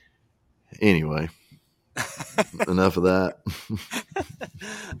anyway. Enough of that.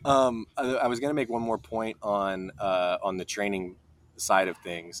 I was going to make one more point on the training side of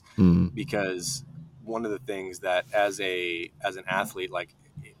things, because one of the things that as an athlete, like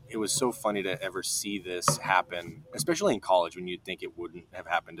it was so funny to ever see this happen, especially in college when you'd think it wouldn't have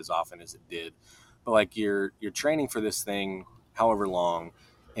happened as often as it did. But like you're training for this thing however long,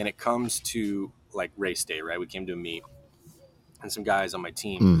 and it comes to like race day, right? We came to a meet, and some guys on my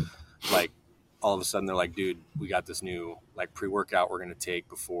team, like, all of a sudden they're like, dude, we got this new like pre-workout we're going to take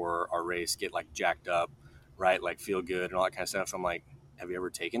before our race, get like jacked up, right? Like feel good and all that kind of stuff. So I'm like, have you ever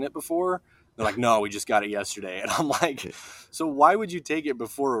taken it before? They're like, no, we just got it yesterday. And I'm like, so why would you take it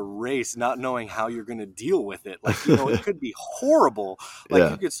before a race, not knowing how you're going to deal with it? Like, you know, it could be horrible.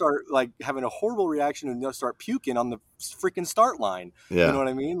 Like you could start like having a horrible reaction and you'll start puking on the freaking start line. You know what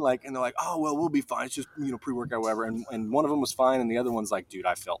I mean? Like, and they're like, oh, well, we'll be fine. It's just, you know, pre-workout, whatever. And one of them was fine. And the other one's like, dude,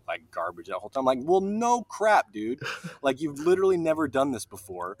 I felt like garbage that whole time. I'm like, well, no crap, dude. Like, you've literally never done this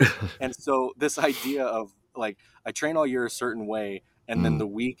before. And so this idea of like, I train all year a certain way, and then the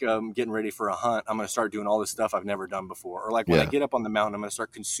week I'm getting ready for a hunt, I'm going to start doing all this stuff I've never done before. Or like when I get up on the mountain, I'm going to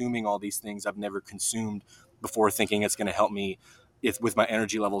start consuming all these things I've never consumed before, thinking it's going to help me with my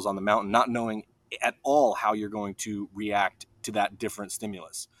energy levels on the mountain, not knowing at all how you're going to react to that different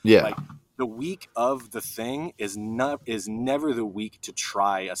stimulus. Like the week of the thing is never the week to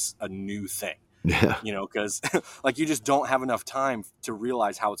try a new thing. You know, because like you just don't have enough time to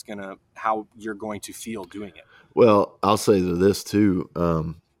realize how you're going to feel doing it. Well, I'll say this too.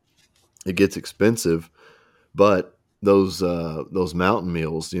 It gets expensive, but those mountain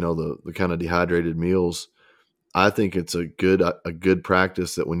meals, you know, the kind of dehydrated meals, I think it's a good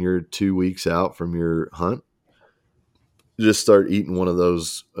practice that when you're 2 weeks out from your hunt, just start eating one of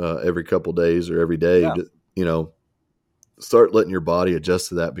those every couple days or every day. Yeah. You know, start letting your body adjust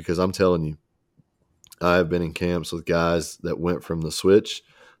to that, because I'm telling you, I've been in camps with guys that went from the switch.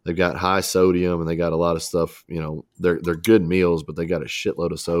 They've got high sodium and they got a lot of stuff. You know, they're good meals, but they got a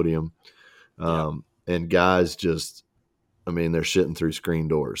shitload of sodium. Yeah. And guys just, I mean, they're shitting through screen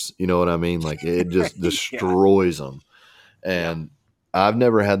doors. You know what I mean? Like it just Yeah. destroys them. Yeah. And I've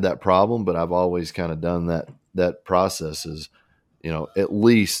never had that problem, but I've always kind of done that process is, you know, at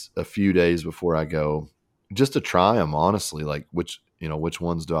least a few days before I go, just to try them, honestly, like which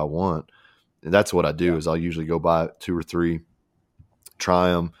ones do I want? And that's what I do Yeah. is I'll usually go buy 2 or 3,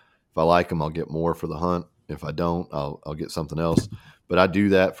 try them. If I like them, I'll get more for the hunt. If I don't, I'll get something else. But I do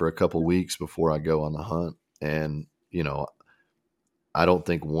that for a couple weeks before I go on the hunt. And, you know, I don't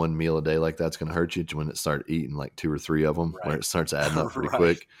think one meal a day like that's going to hurt you when it starts eating like 2 or 3 of them, where Right. it starts adding up pretty Right.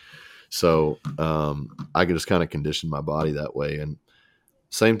 quick. So I can just kind of condition my body that way. And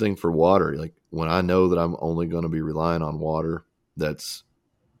same thing for water. Like when I know that I'm only going to be relying on water, that's,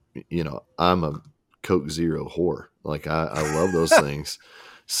 you know, I'm a Coke Zero whore. Like I love those things.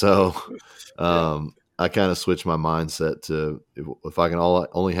 So I kind of switch my mindset to if I can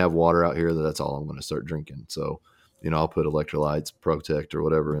only have water out here, that's all I'm going to start drinking. So, you know, I'll put electrolytes, Protect or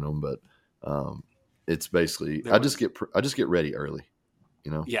whatever in them, but it's basically I just get ready early,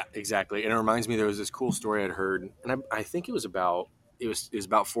 you know. Yeah, exactly. And it reminds me, there was this cool story I'd heard, and I think it was about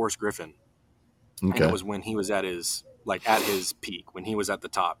Forrest Griffin, and it Okay. was when he was at his peak, when he was at the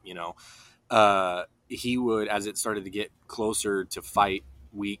top. You know, he would, as it started to get closer to fight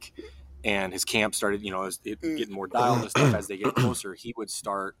week, and his camp started, you know, getting more dialed and stuff. As they get closer, he would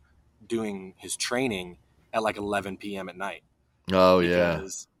start doing his training at like 11 p.m. at night. Oh yeah.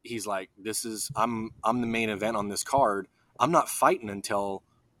 Because he's like, I'm the main event on this card. I'm not fighting until,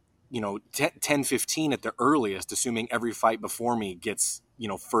 you know, 10-15 at the earliest, assuming every fight before me gets, you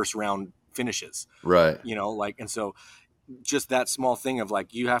know, first round finishes. Right. You know, like, and so just that small thing of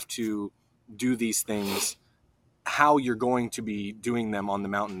like, you have to do these things how you're going to be doing them on the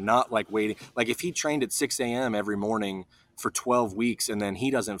mountain, not like waiting. Like if he trained at 6 a.m. every morning for 12 weeks and then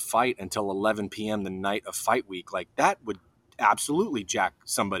he doesn't fight until 11 p.m. the night of fight week, like that would absolutely jack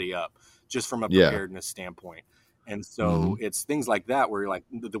somebody up just from a preparedness standpoint. And so it's things like that where you're like,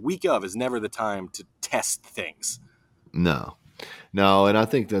 the week of is never the time to test things. No. And I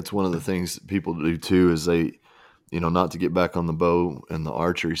think that's one of the things that people do too is they, you know, not to get back on the bow and the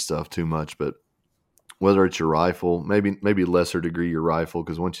archery stuff too much, but whether it's your rifle, maybe lesser degree your rifle,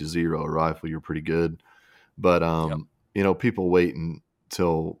 because once you zero a rifle, you're pretty good. But you know, people wait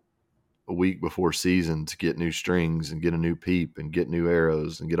until a week before season to get new strings and get a new peep and get new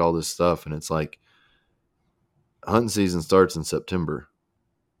arrows and get all this stuff, and it's like hunting season starts in September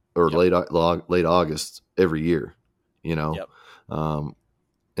or late August every year, you know.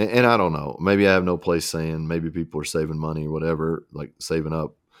 And I don't know, maybe I have no place saying maybe people are saving money or whatever, like saving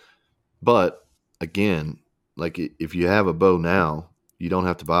up. But again, like if you have a bow now, you don't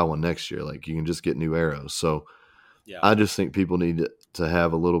have to buy one next year. Like you can just get new arrows. So I just think people need to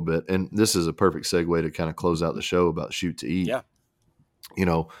have a little bit, and this is a perfect segue to kind of close out the show about shoot to eat. Yeah. You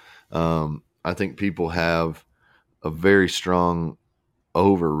know, I think people have a very strong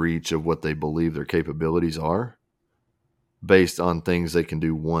overreach of what they believe their capabilities are based on things they can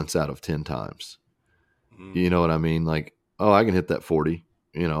do once out of 10 times. You know what I mean? Like, oh, I can hit that 40,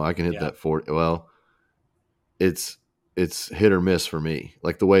 you know, I can hit that 40. Well, it's hit or miss for me,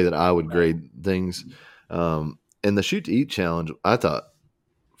 like the way that I would grade things. And the shoot to eat challenge, I thought,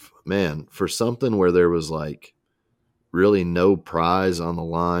 man, for something where there was like really no prize on the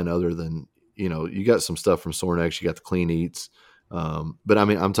line other than, you know, you got some stuff from Sornex, you got the clean eats. But I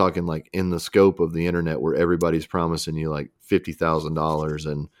mean, I'm talking like in the scope of the internet where everybody's promising you like $50,000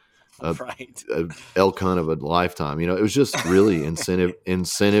 and a elk hunt of a lifetime. You know, it was just really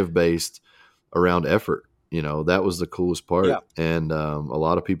incentive based around effort. You know, that was the coolest part. Yeah. And a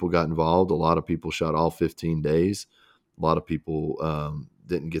lot of people got involved. A lot of people shot all 15 days. A lot of people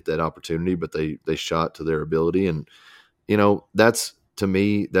didn't get that opportunity, but they shot to their ability. And, you know, that's, to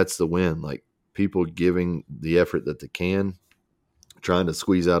me, that's the win. Like people giving the effort that they can, trying to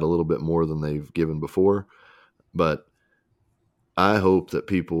squeeze out a little bit more than they've given before. But I hope that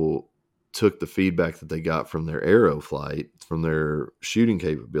people took the feedback that they got from their arrow flight, from their shooting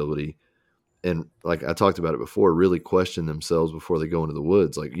capability, and like I talked about it before, really question themselves before they go into the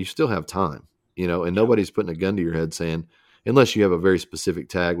woods. Like you still have time, you know, and nobody's putting a gun to your head saying, unless you have a very specific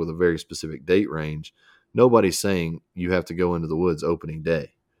tag with a very specific date range, nobody's saying you have to go into the woods opening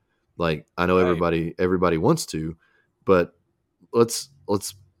day. Like, I know Right. everybody wants to, but let's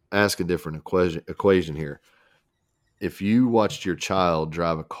ask a different equation here. If you watched your child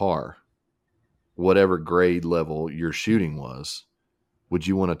drive a car, whatever grade level your shooting was, would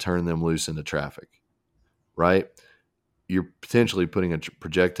you want to turn them loose into traffic? Right? You're potentially putting a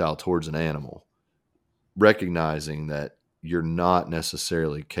projectile towards an animal, recognizing that you're not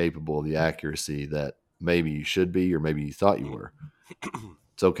necessarily capable of the accuracy that maybe you should be or maybe you thought you were.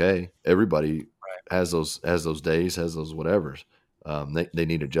 It's okay. Everybody has those days, has those whatevers. They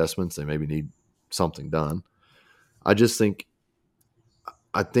need adjustments. They maybe need something done. I just think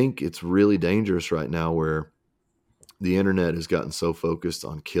it's really dangerous right now where the internet has gotten so focused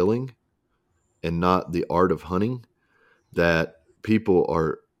on killing and not the art of hunting that people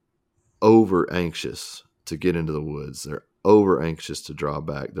are over anxious to get into the woods. They're over anxious to draw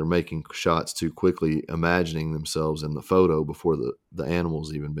back. They're making shots too quickly, imagining themselves in the photo before the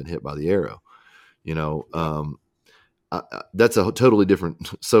animal's even been hit by the arrow. You know, Yep. that's a totally different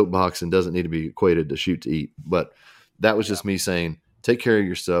soapbox and doesn't need to be equated to shoot to eat. But that was Yeah. just me saying, take care of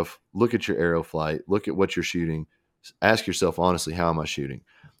your stuff. Look at your arrow flight. Look at what you're shooting. Ask yourself honestly, how am I shooting?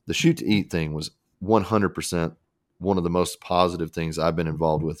 The shoot to eat thing was 100% one of the most positive things I've been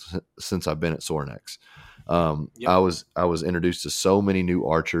involved with since I've been at Sorinex. Yep. I was introduced to so many new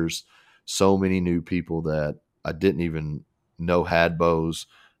archers, so many new people that I didn't even know had bows.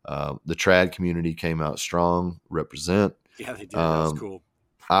 The trad community came out strong, represent. Yeah, they did. That was Um, cool.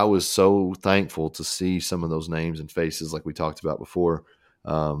 I was so thankful to see some of those names and faces like we talked about before.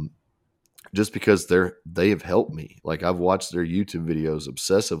 Um, just because they have helped me. Like, I've watched their YouTube videos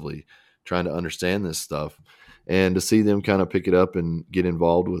obsessively trying to understand this stuff, and to see them kind of pick it up and get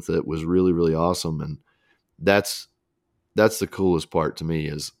involved with it was really, really awesome. And that's the coolest part to me,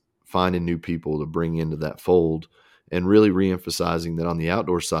 is finding new people to bring into that fold and really reemphasizing that on the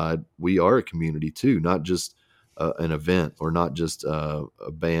outdoor side, we are a community too, not just an event or not just a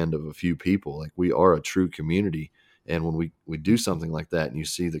band of a few people. Like, we are a true community. And when we do something like that and you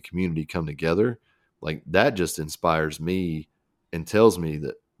see the community come together, like, that just inspires me and tells me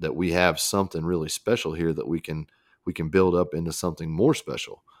that we have something really special here that we can build up into something more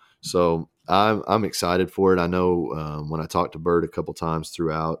special. So I'm excited for it. I know when I talked to Bert a couple times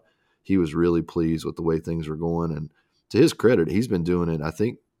throughout, he was really pleased with the way things were going. And to his credit, he's been doing it, I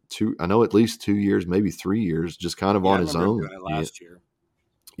think, I know at least 2 years, maybe 3 years, just kind of Yeah, I on his remember him own. doing it last year.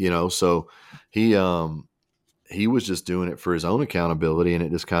 So he was just doing it for his own accountability, and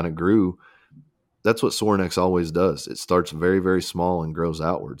it just kind of grew. That's what Sorinex always does. It starts very, very small and grows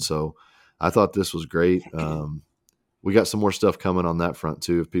outward. So I thought this was great. We got some more stuff coming on that front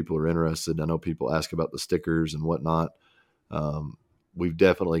too, if people are interested. I know people ask about the stickers and whatnot. We've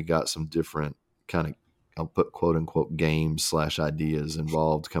definitely got some different kind of, I'll put quote unquote games / ideas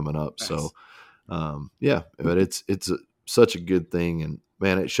involved coming up. So Nice. yeah, but such a good thing. And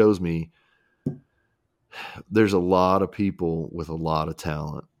man, it shows me there's a lot of people with a lot of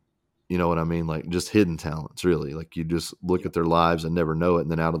talent. You know what I mean? Like, just hidden talents, really. Like, you just look Yep. at their lives and never know it, and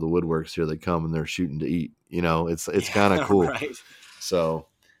then out of the woodworks, here they come and they're shooting to eat. It's kind of Yeah. cool. Right. So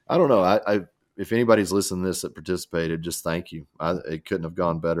I don't know. I if anybody's listening to this that participated, just thank you. It couldn't have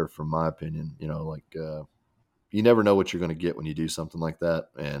gone better, from my opinion. You never know what you're going to get when you do something like that,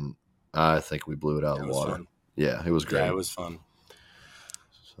 and I think we blew it out Yeah, of it the was water. fun. Yeah, it was Yeah, it great. was fun.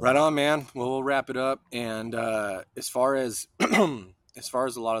 Right So, on, man. Well, we'll wrap it up. And as far as as far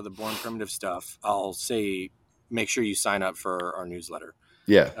as a lot of the Born Primitive stuff, I'll say make sure you sign up for our newsletter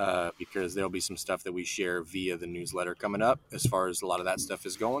yeah, because there'll be some stuff that we share via the newsletter coming up as far as a lot of that stuff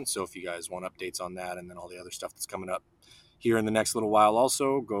is going. So if you guys want updates on that and then all the other stuff that's coming up here in the next little while,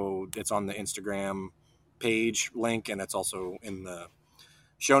 also go. It's on the Instagram page link, and it's also in the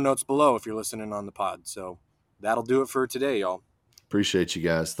show notes below if you're listening on the pod. So that'll do it for today, y'all. appreciate you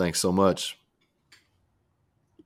guys. Thanks so much.